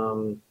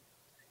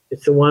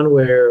 It's the one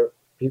where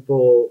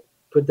people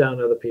put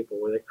down other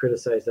people, where they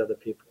criticize other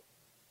people.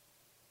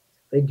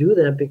 They do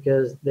that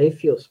because they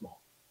feel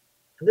small.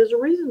 And there's a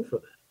reason for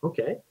that.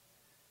 Okay.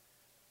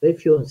 They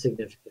feel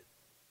insignificant.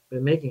 By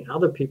making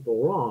other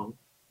people wrong,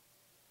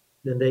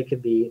 then they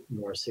could be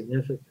more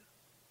significant.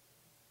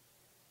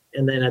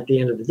 And then at the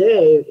end of the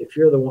day, if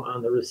you're the one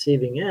on the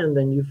receiving end,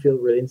 then you feel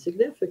really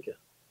insignificant.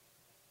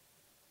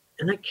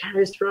 And that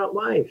carries throughout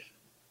life.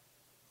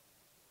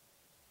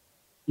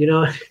 You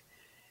know,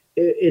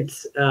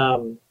 it's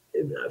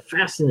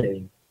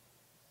fascinating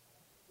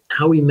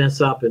how we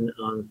mess up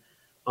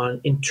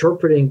on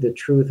interpreting the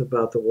truth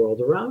about the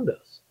world around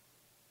us.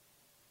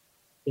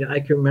 You know, I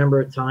can remember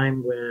a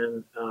time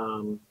when,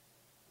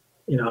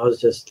 you know, I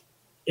was just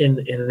in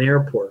an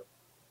airport.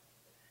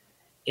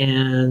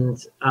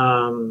 And,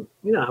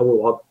 you know, I would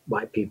walk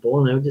by people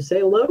and I would just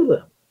say hello to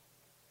them.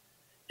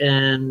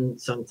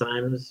 And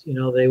sometimes, you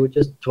know, they would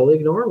just totally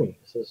ignore me.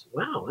 It says,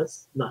 wow,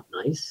 that's not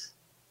nice.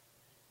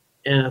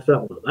 And I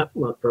thought,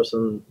 well, that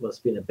person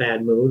must be in a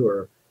bad mood,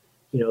 or,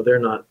 you know, they're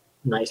not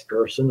a nice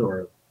person,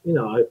 or, you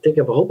know, I think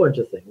of a whole bunch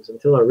of things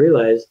until I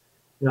realized,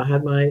 you know, I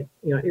had my,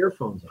 you know,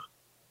 earphones on.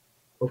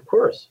 Of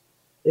course,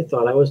 they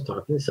thought I was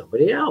talking to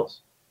somebody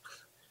else.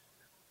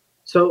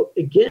 So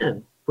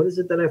again, what is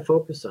it that I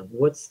focus on?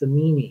 What's the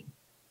meaning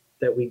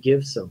that we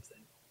give something?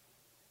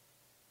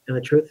 And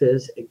the truth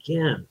is,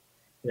 again,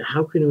 you know,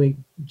 how can we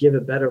give a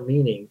better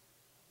meaning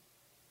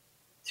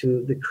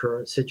to the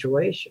current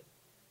situation?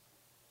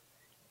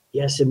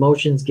 Yes,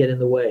 emotions get in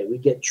the way. We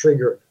get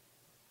triggered.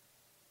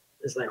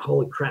 It's like,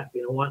 holy crap,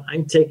 you know what?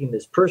 I'm taking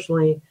this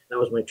personally. That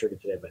was my trigger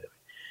today, by the way.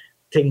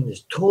 Taking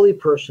this totally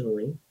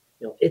personally.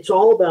 You know, it's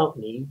all about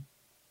me.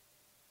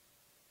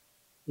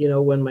 You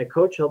know, when my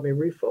coach helped me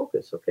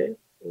refocus, okay,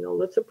 you know,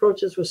 let's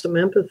approach this with some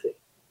empathy.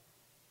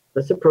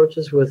 Let's approach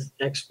this with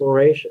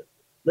exploration.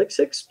 Let's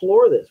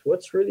explore this.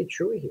 What's really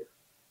true here?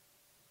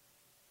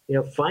 You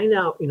know, find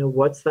out, you know,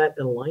 what's that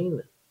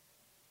alignment,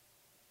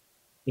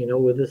 you know,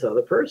 with this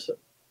other person.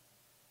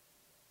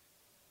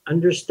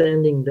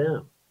 Understanding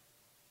them.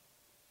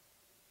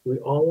 We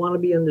all want to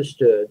be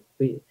understood.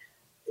 We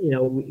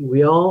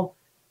all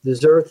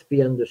deserve to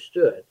be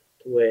understood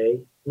the way,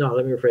 no,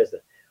 let me rephrase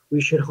that.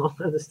 We should all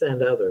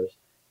understand others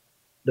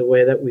the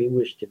way that we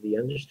wish to be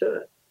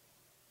understood.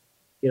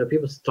 You know,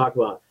 people talk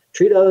about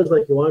treat others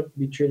like you want to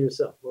be treated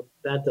yourself. Well,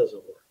 that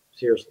doesn't work,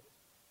 seriously.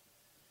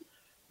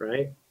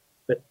 Right?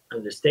 But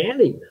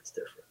understanding, that's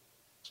different.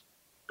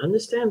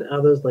 Understand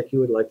others like you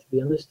would like to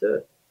be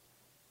understood.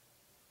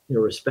 You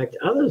know, respect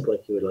others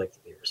like you would like to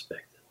be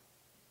respected.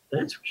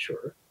 That's for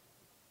sure.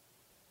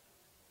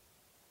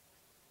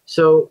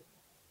 So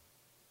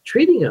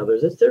treating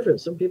others, it's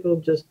different. Some people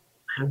just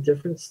have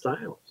different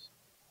styles.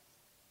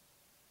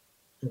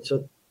 And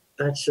so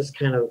that's just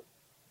kind of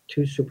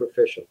too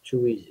superficial,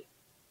 too easy.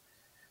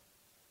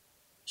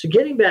 So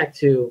getting back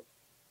to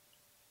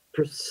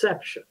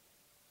perception,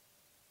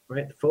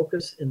 right?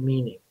 Focus and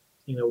meaning.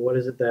 You know, what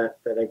is it that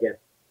I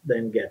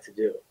get to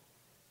do?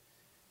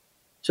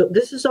 So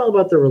this is all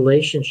about the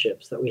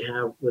relationships that we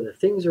have with the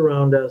things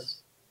around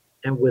us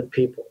and with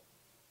people.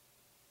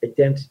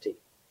 Identity.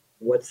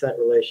 What's that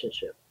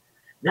relationship?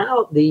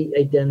 Now the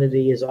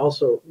identity is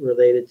also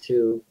related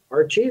to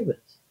our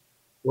achievements.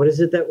 What is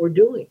it that we're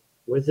doing?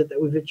 What is it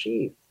that we've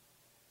achieved?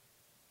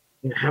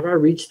 You know, have I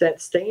reached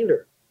that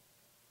standard?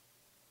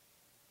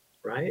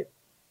 Right?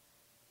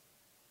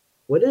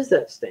 What is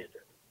that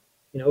standard?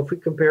 You know, if we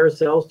compare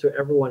ourselves to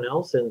everyone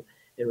else and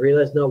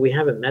realize, no, we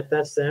haven't met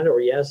that standard, or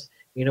yes,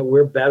 you know,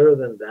 we're better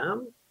than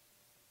them.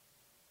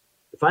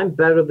 If I'm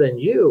better than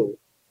you,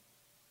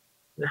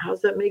 then how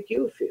does that make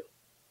you feel?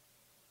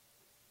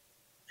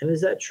 And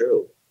is that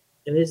true?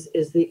 And is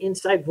the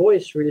inside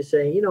voice really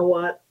saying, you know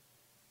what?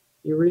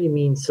 You really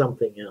mean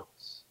something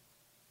else.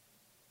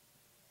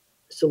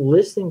 So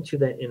listening to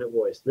that inner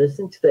voice,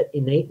 listening to that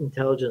innate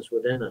intelligence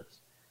within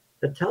us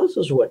that tells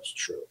us what's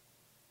true.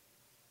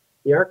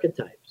 The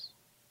archetypes.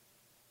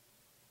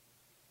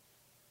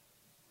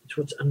 It's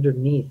what's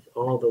underneath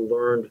all the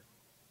learned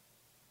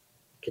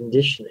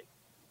conditioning,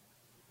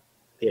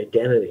 the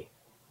identity.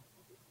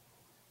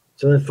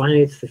 So then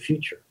finally it's the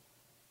future.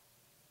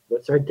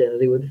 What's our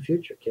identity with the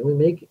future? Can we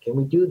make it? Can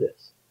we do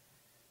this?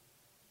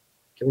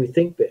 Can we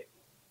think big?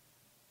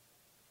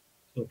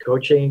 In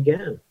coaching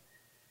again,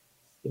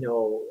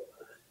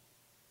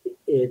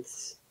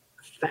 it's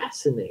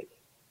fascinating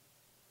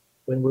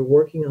when we're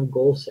working on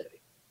goal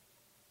setting.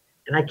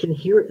 And I can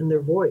hear it in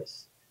their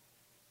voice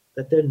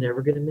that they're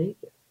never going to make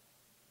it.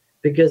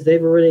 Because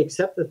they've already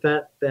accepted the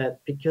fact that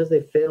because they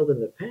failed in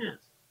the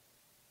past,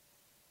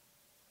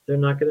 they're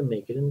not going to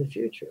make it in the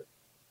future.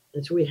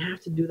 And so we have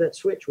to do that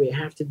switch. We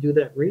have to do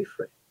that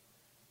reframe.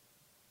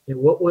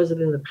 What was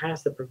it in the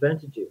past that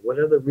prevented you? What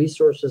are the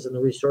resources and the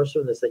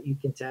resourcefulness that you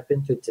can tap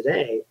into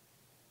today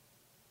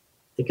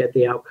to get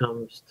the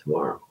outcomes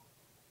tomorrow?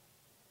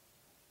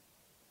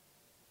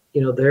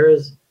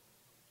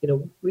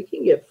 We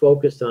can get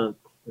focused on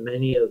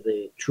many of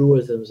the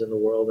truisms in the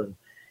world,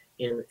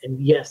 and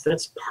yes,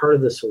 that's part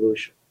of the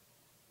solution.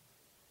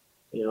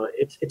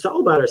 It's all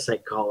about our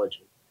psychology,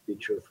 to be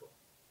truthful.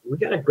 We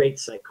got a great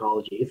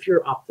psychology if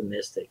you're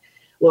optimistic.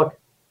 Look,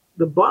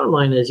 the bottom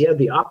line is you have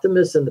the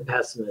optimists and the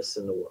pessimists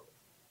in the world.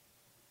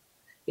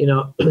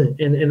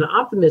 And an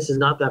optimist is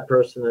not that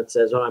person that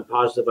says, oh, I'm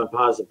positive.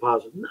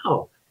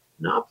 No,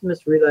 an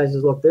optimist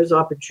realizes, look, there's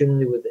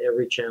opportunity with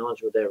every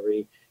challenge, with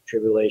every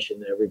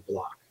tribulation, every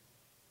block.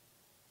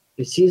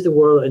 He sees the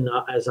world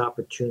as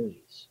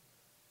opportunities,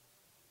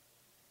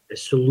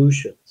 as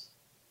solutions.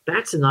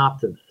 That's an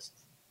optimist.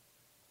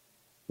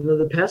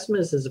 The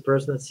pessimist is a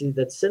person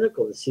that's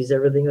cynical, that sees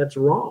everything that's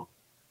wrong.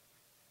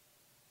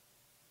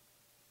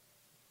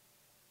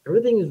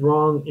 Everything is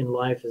wrong in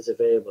life is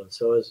available, and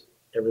so is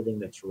everything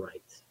that's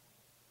right.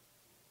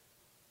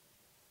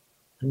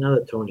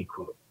 Another Tony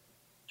quote,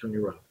 Tony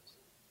Robbins.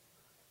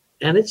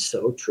 And it's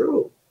so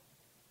true.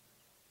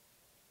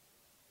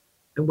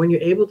 And when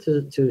you're able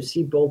to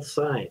see both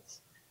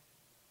sides,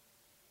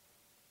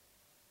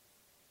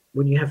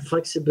 when you have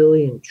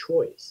flexibility and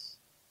choice,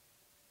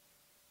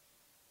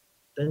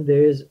 then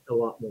there's a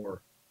lot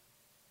more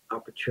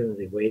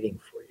opportunity waiting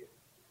for you.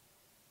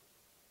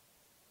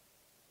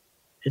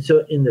 And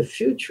so in the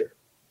future,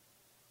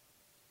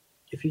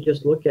 if you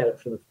just look at it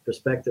from the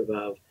perspective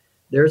of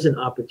there's an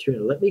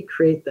opportunity, let me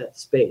create that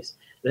space.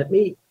 Let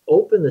me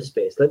open the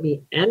space. Let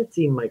me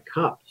empty my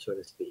cup, so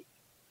to speak.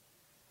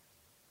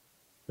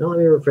 Now let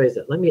me rephrase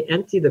that. Let me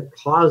empty the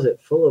closet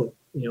full of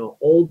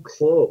old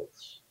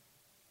clothes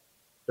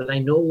that I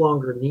no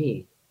longer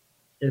need.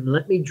 And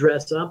let me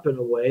dress up in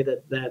a way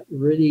that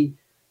really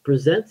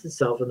presents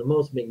itself in the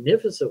most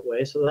magnificent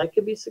way so that I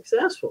can be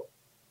successful.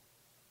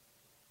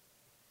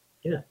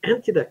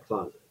 Empty that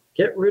closet.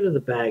 Get rid of the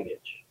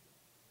baggage.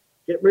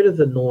 Get rid of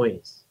the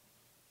noise.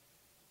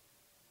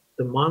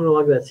 The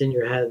monologue that's in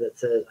your head that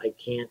says, I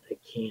can't.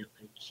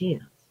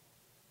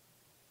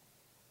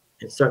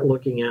 And start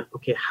looking at,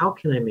 okay, how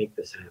can I make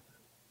this happen?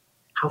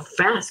 How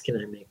fast can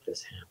I make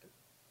this happen?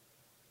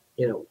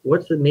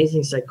 What's the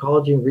amazing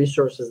psychology and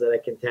resources that I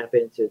can tap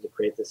into to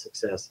create the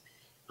success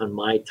on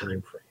my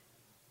time frame?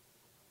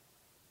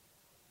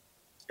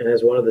 And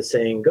as one of the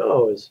saying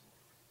goes,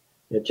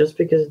 just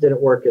because it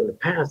didn't work in the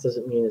past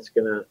doesn't mean it's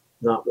going to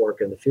not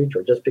work in the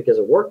future. Just because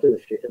it worked in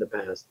the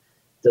past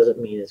doesn't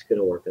mean it's going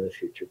to work in the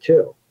future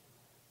too.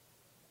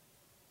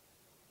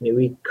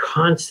 We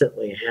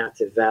constantly have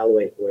to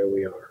evaluate where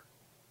we are.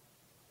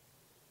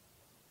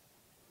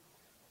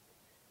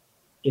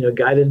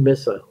 Guided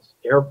missiles,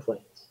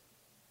 airplanes,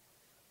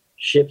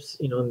 ships,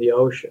 in the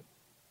ocean.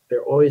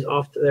 They're always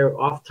they're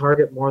off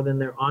target more than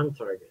they're on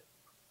target.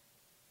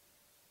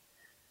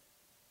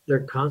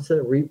 They're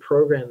constantly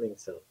reprogramming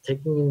themselves,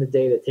 taking in the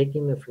data,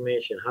 taking the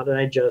information. How did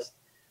I adjust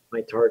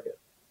my target?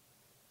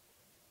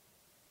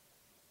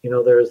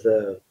 There's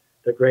the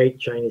great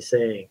Chinese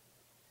saying,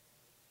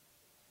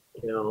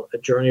 a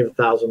journey of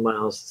 1,000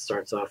 miles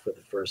starts off with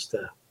the first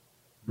step.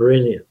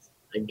 Brilliant.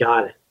 I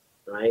got it,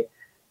 right?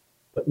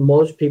 But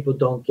most people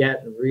don't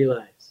get and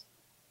realize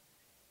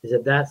is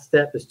that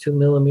step is 2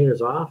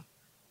 millimeters off.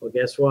 Well,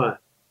 guess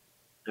what?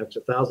 After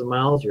 1,000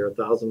 miles, you're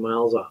 1,000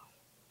 miles off.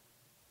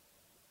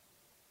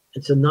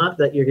 And so not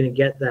that you're going to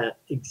get that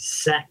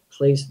exact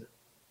placement.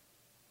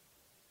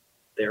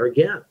 There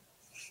again,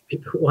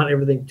 people want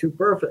everything too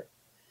perfect.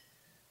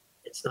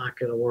 It's not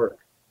going to work.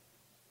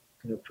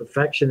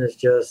 Perfection is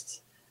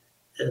just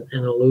an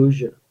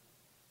illusion,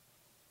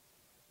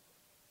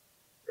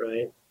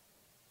 right?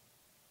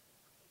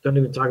 Don't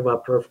even talk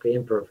about perfectly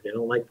imperfect. I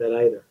don't like that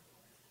either.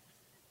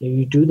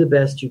 You do the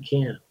best you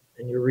can,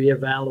 and you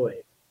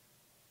reevaluate.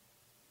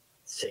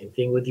 Same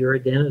thing with your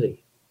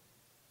identity.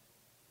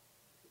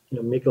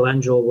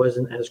 Michelangelo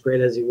wasn't as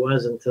great as he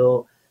was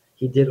until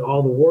he did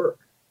all the work.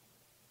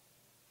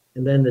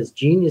 And then this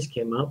genius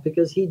came out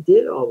because he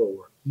did all the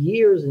work.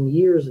 Years and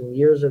years and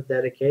years of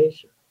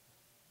dedication.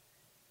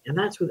 And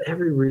that's with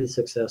every really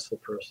successful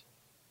person.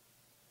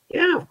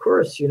 Yeah, of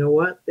course, you know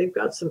what? They've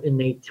got some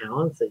innate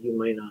talents that you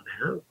might not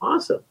have.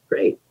 Awesome,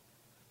 great.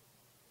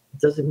 It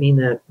doesn't mean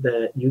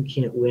that you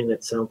can't win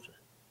at something.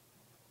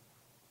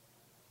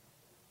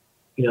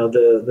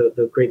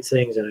 the great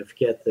sayings, and I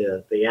forget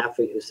the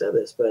athlete who said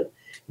this, but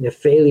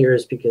failure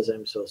is because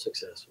I'm so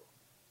successful.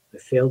 I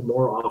failed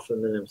more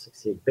often than I'm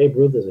succeeding. Babe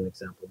Ruth is an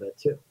example of that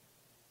too.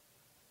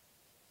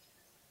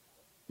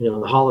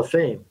 The Hall of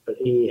Fame, but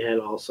he had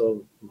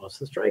also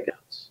most of the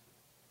strikeouts.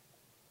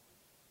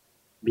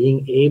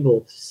 Being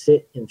able to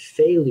sit in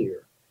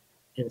failure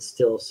and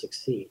still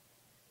succeed.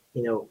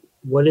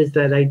 What is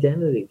that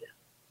identity then?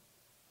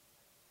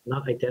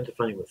 Not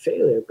identifying with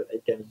failure, but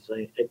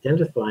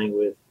identifying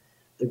with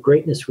the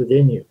greatness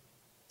within you.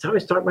 That's how I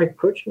start my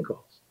coaching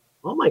calls.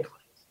 All my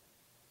clients.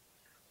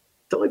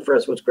 Tell me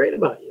first what's great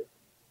about you.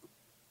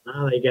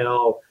 Now they get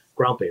all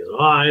grumpy. Oh,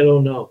 I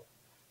don't know.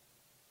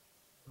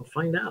 I'll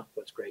find out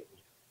what's great in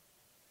you.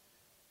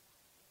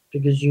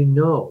 Because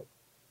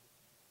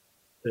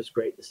there's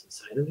greatness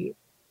inside of you.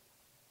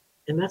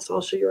 And that's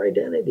also your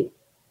identity.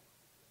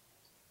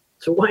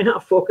 So why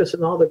not focus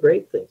on all the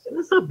great things? And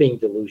that's not being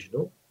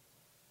delusional.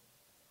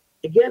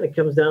 Again, it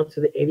comes down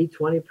to the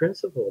 80-20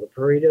 principle, the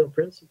Pareto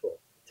principle.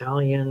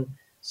 Italian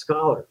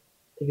scholar,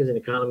 I think he was an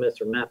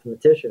economist or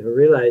mathematician, who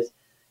realized,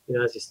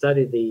 as he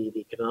studied the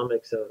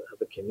economics of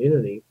a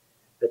community,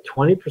 that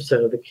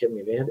 20% of the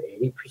community had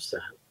 80%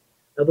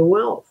 of the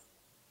wealth.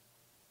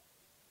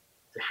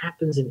 It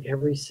happens in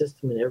every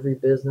system, in every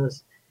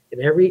business,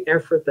 in every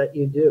effort that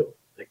you do,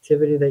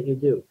 activity that you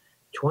do.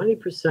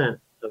 20%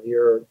 of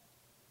your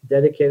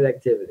dedicated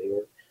activity,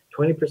 or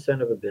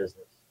 20% of a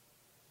business,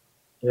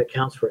 it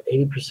accounts for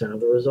 80% of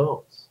the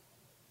results.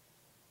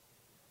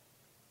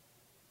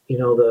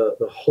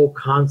 The whole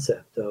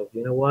concept of,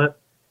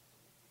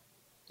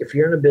 if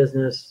you're in a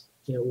business,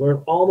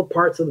 learn all the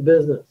parts of the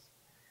business.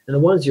 And the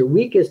ones you're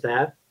weakest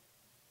at,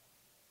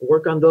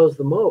 work on those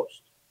the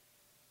most.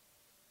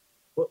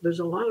 Well, there's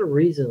a lot of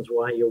reasons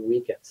why you're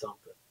weak at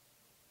something.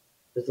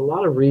 There's a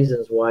lot of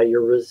reasons why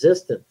you're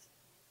resistant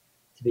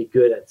to be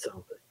good at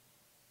something.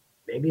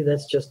 Maybe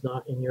that's just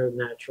not in your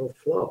natural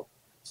flow.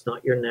 It's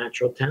not your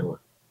natural talent.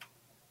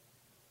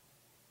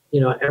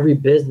 Every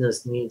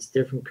business needs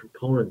different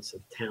components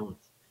of talent.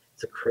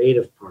 It's a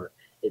creative part.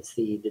 It's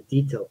the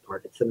detailed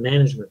part. It's the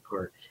management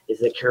part.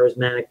 It's the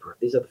charismatic part.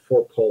 These are the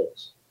 4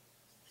 poles,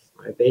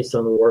 right? Based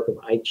on the work of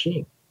I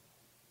Ching.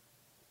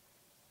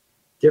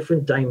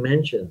 Different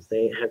dimensions.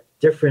 They have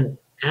different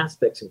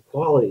aspects and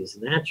qualities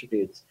and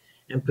attributes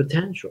and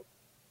potential.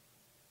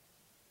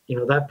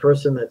 That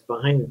person that's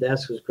behind the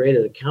desk who's great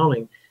at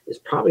accounting is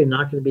probably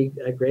not going to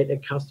be great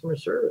at customer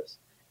service.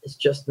 It's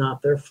just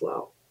not their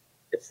flow.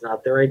 It's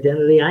not their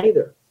identity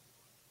either.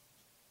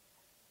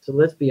 So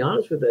let's be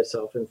honest with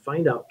ourselves and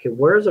find out, okay,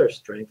 where's our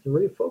strength, and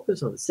really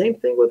focus on it. Same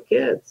thing with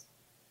kids.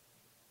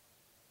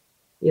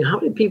 How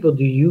many people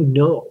do you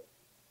know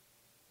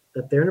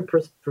that they're in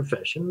a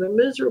profession, they're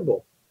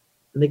miserable,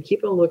 and they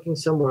keep on looking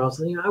somewhere else,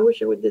 and I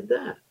wish I would did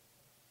that.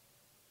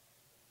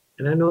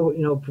 And I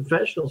know,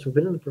 professionals who've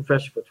been in the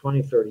profession for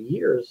 20, 30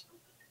 years,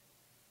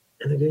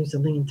 and they're doing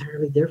something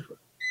entirely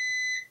different.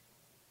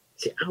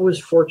 See, I was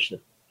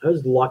fortunate. I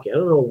was lucky. I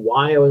don't know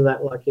why I was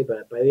that lucky,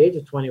 but by the age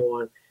of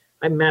 21,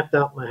 I mapped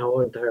out my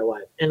whole entire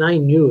life. And I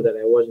knew that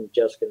I wasn't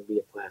just going to be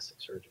a plastic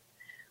surgeon.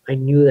 I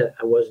knew that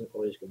I wasn't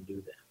always going to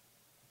do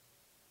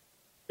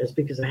that. It's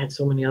because I had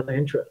so many other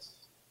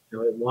interests. I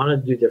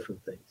wanted to do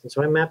different things. And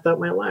so I mapped out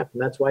my life.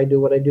 And that's why I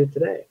do what I do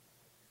today.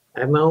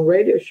 I have my own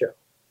radio show.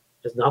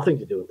 It has nothing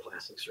to do with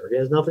plastic surgery. It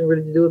has nothing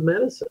really to do with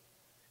medicine.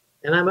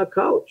 And I'm a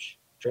coach,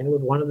 training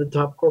with one of the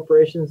top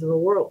corporations in the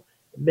world.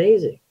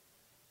 Amazing.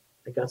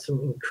 I got some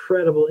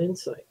incredible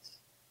insights.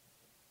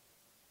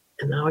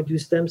 And now I do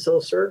stem cell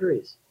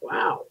surgeries.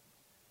 Wow.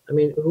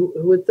 Who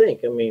would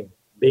think?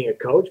 Being a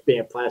coach,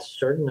 being a plastic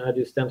surgeon, now I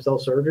do stem cell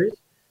surgeries.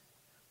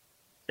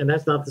 And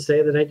that's not to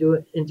say that I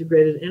do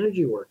integrated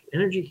energy work,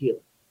 energy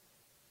healing,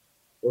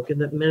 work in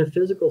that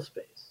metaphysical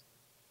space.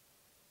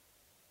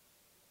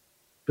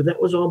 But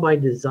that was all by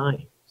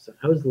design. So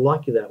I was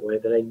lucky that way,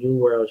 that I knew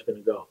where I was going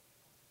to go.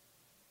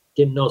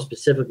 Didn't know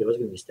specifically it was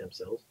going to be stem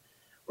cells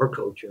or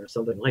coaching or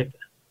something like that.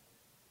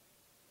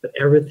 But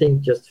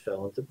everything just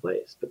fell into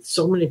place. But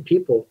so many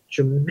people,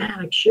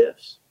 dramatic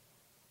shifts.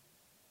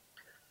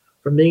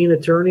 From being an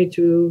attorney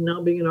to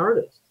now being an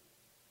artist.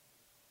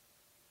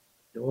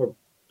 Or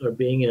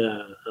being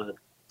a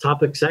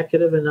top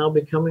executive and now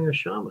becoming a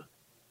shaman.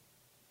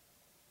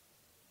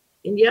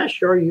 And yeah,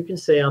 sure, you can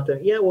say out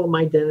there, yeah, well,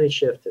 my identity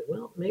shifted.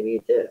 Well, maybe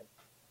you did.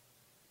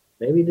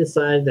 Maybe you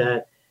decide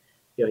that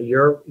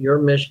your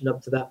mission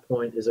up to that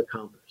point is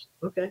accomplished.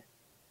 Okay,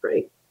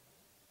 great.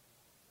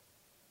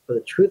 But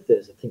the truth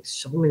is, I think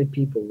so many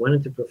people went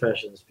into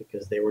professions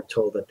because they were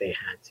told that they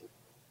had to.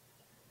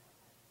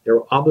 They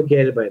were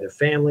obligated by their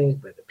families,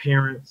 by their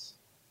parents,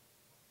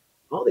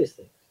 all these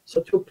things.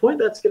 So to a point,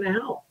 that's going to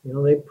help.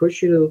 They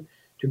push you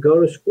to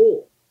go to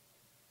school.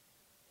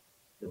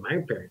 My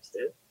parents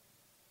did.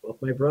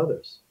 Both my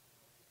brothers.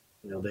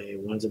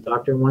 One's a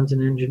doctor and one's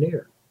an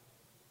engineer.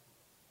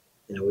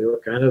 We were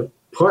kind of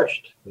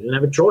pushed. We didn't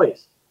have a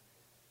choice.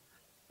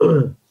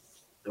 That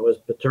was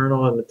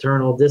paternal and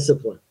maternal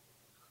discipline,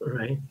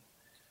 right?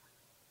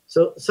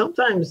 So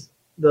sometimes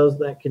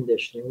that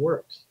conditioning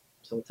works.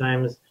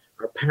 Sometimes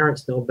Our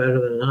parents know better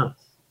than us.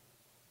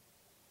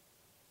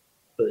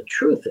 But the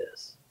truth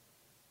is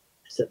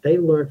that they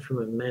learned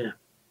from a map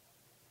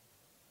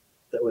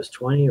that was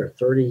 20 or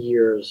 30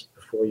 years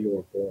before you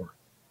were born,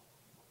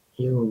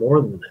 even more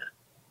than that.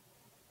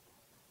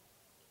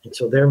 And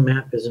so their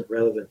map isn't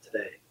relevant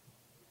today,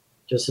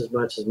 just as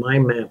much as my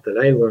map that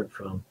I learned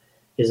from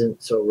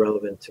isn't so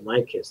relevant to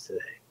my kids today.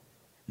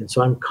 And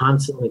so I'm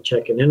constantly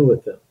checking in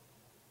with them.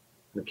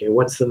 Okay,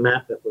 what's the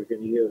map that we're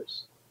going to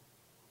use?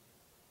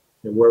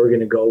 And where we're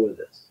going to go with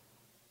this?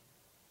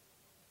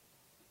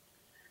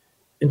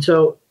 And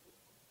so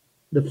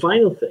the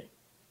final thing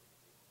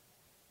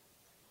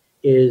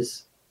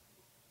is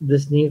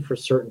this need for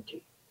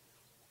certainty.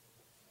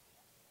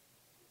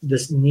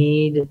 This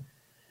need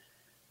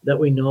that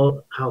we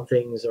know how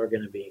things are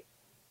going to be.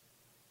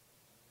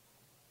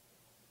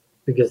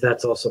 Because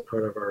that's also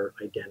part of our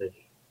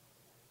identity.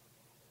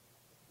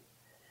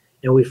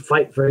 And we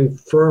fight very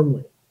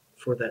firmly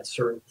for that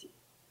certainty.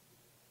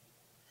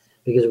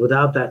 Because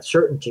without that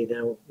certainty,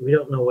 then we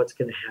don't know what's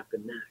going to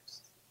happen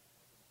next.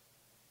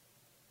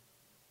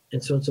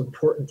 And so it's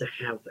important to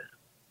have that.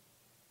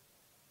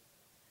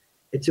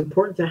 It's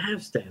important to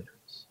have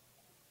standards.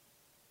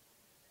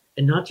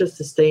 And not just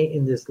to stay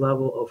in this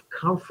level of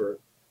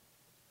comfort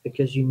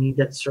because you need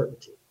that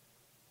certainty.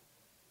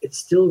 It's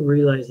still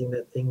realizing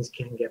that things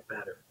can get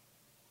better.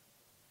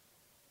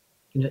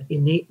 You know,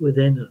 innate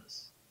within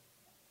us.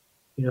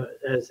 You know,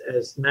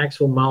 as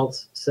Maxwell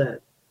Maltz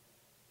said,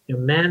 you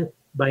know, man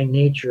by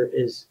nature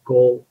is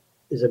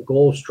a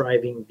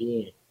goal-striving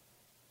being.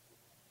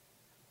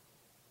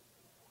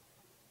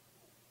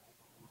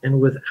 And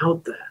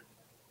without that,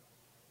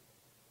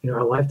 you know,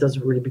 our life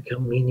doesn't really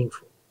become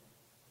meaningful.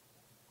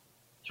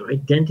 So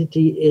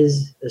identity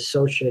is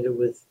associated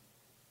with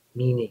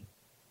meaning.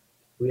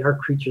 We are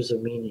creatures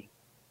of meaning.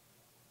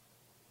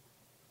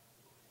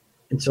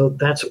 And so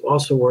that's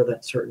also where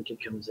that certainty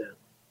comes in.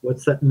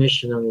 What's that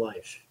mission in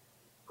life?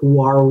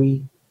 Who are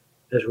we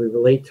as we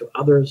relate to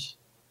others?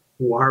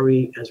 Who are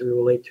we as we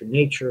relate to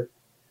nature?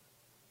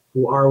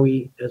 Who are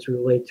we as we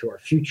relate to our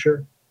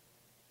future,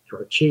 to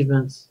our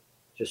achievements,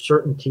 to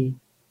certainty?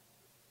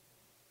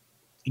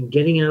 And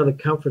getting out of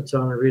the comfort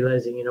zone and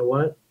realizing, you know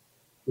what?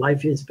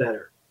 Life is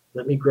better.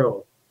 Let me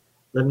grow.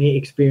 Let me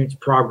experience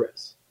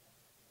progress.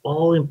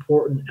 All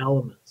important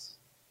elements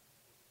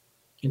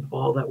in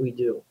all that we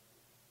do.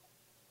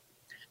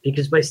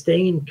 Because by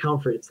staying in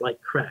comfort, it's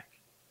like crack.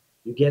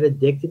 You get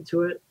addicted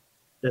to it,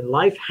 then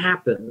life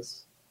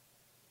happens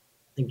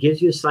and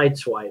gives you a side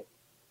swipe,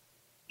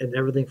 and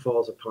everything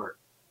falls apart.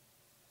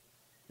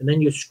 And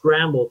then you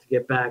scramble to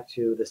get back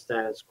to the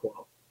status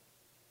quo.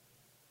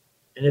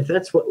 And if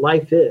that's what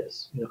life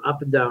is, you know,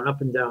 up and down,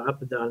 up and down,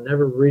 up and down,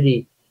 never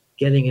really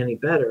getting any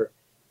better,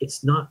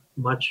 it's not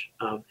much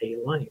of a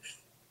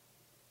life.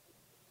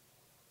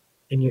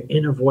 And your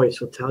inner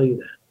voice will tell you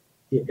that.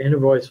 Your inner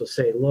voice will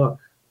say, look,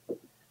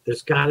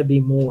 there's got to be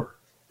more.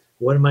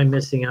 What am I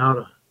missing out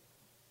on?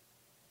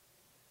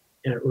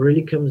 And it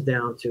really comes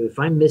down to, if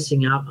I'm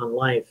missing out on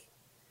life,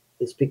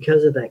 it's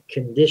because of that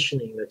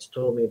conditioning that's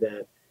told me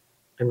that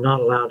I'm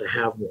not allowed to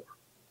have more,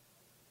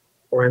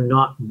 or I'm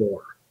not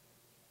more.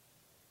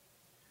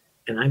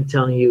 And I'm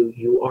telling you,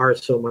 you are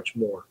so much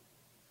more.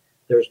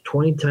 There's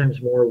 20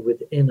 times more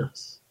within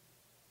us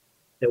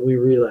that we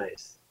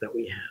realize that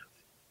we have.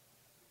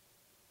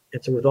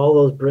 And so with all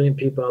those brilliant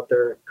people out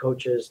there,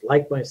 coaches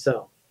like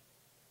myself,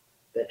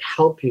 that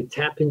help you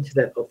tap into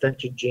that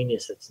authentic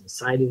genius that's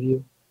inside of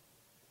you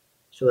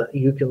so that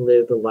you can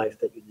live the life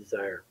that you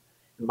desire.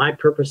 And my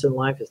purpose in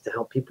life is to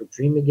help people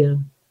dream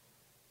again,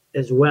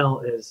 as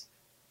well as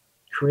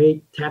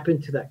tap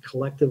into that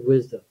collective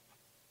wisdom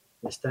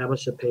and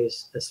establish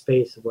a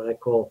space of what I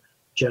call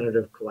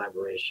generative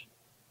collaboration.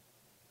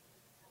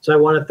 So I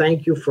want to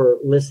thank you for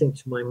listening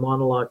to my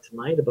monologue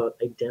tonight about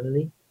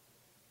identity.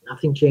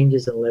 Nothing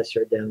changes unless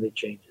your identity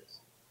changes.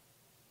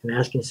 And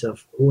asking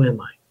yourself, who am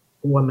I?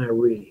 Who am I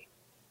really?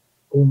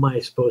 Who am I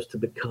supposed to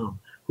become?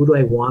 Who do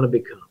I want to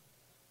become?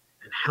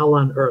 And hell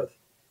on earth,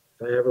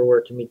 if I ever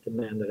were to meet the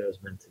man that I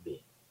was meant to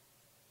be.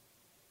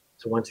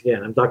 So once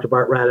again, I'm Dr.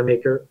 Bart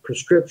Rademacher,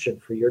 prescription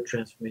for your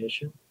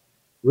transformation,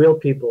 real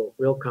people,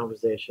 real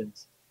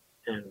conversations,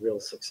 and real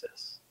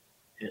success.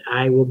 And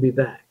I will be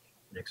back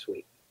next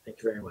week.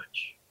 Thank you very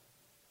much.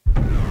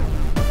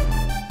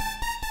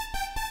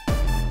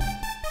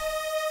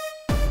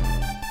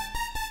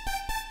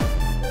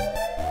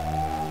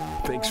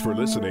 Thanks for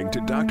listening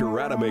to Dr.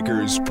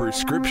 Rademacher's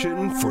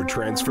Prescription for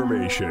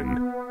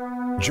Transformation.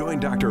 Join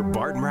Dr.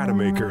 Bart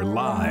Rademacher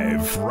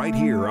live right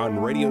here on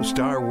Radio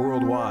Star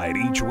Worldwide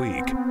each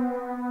week,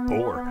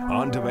 or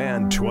on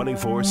demand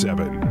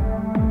 24/7.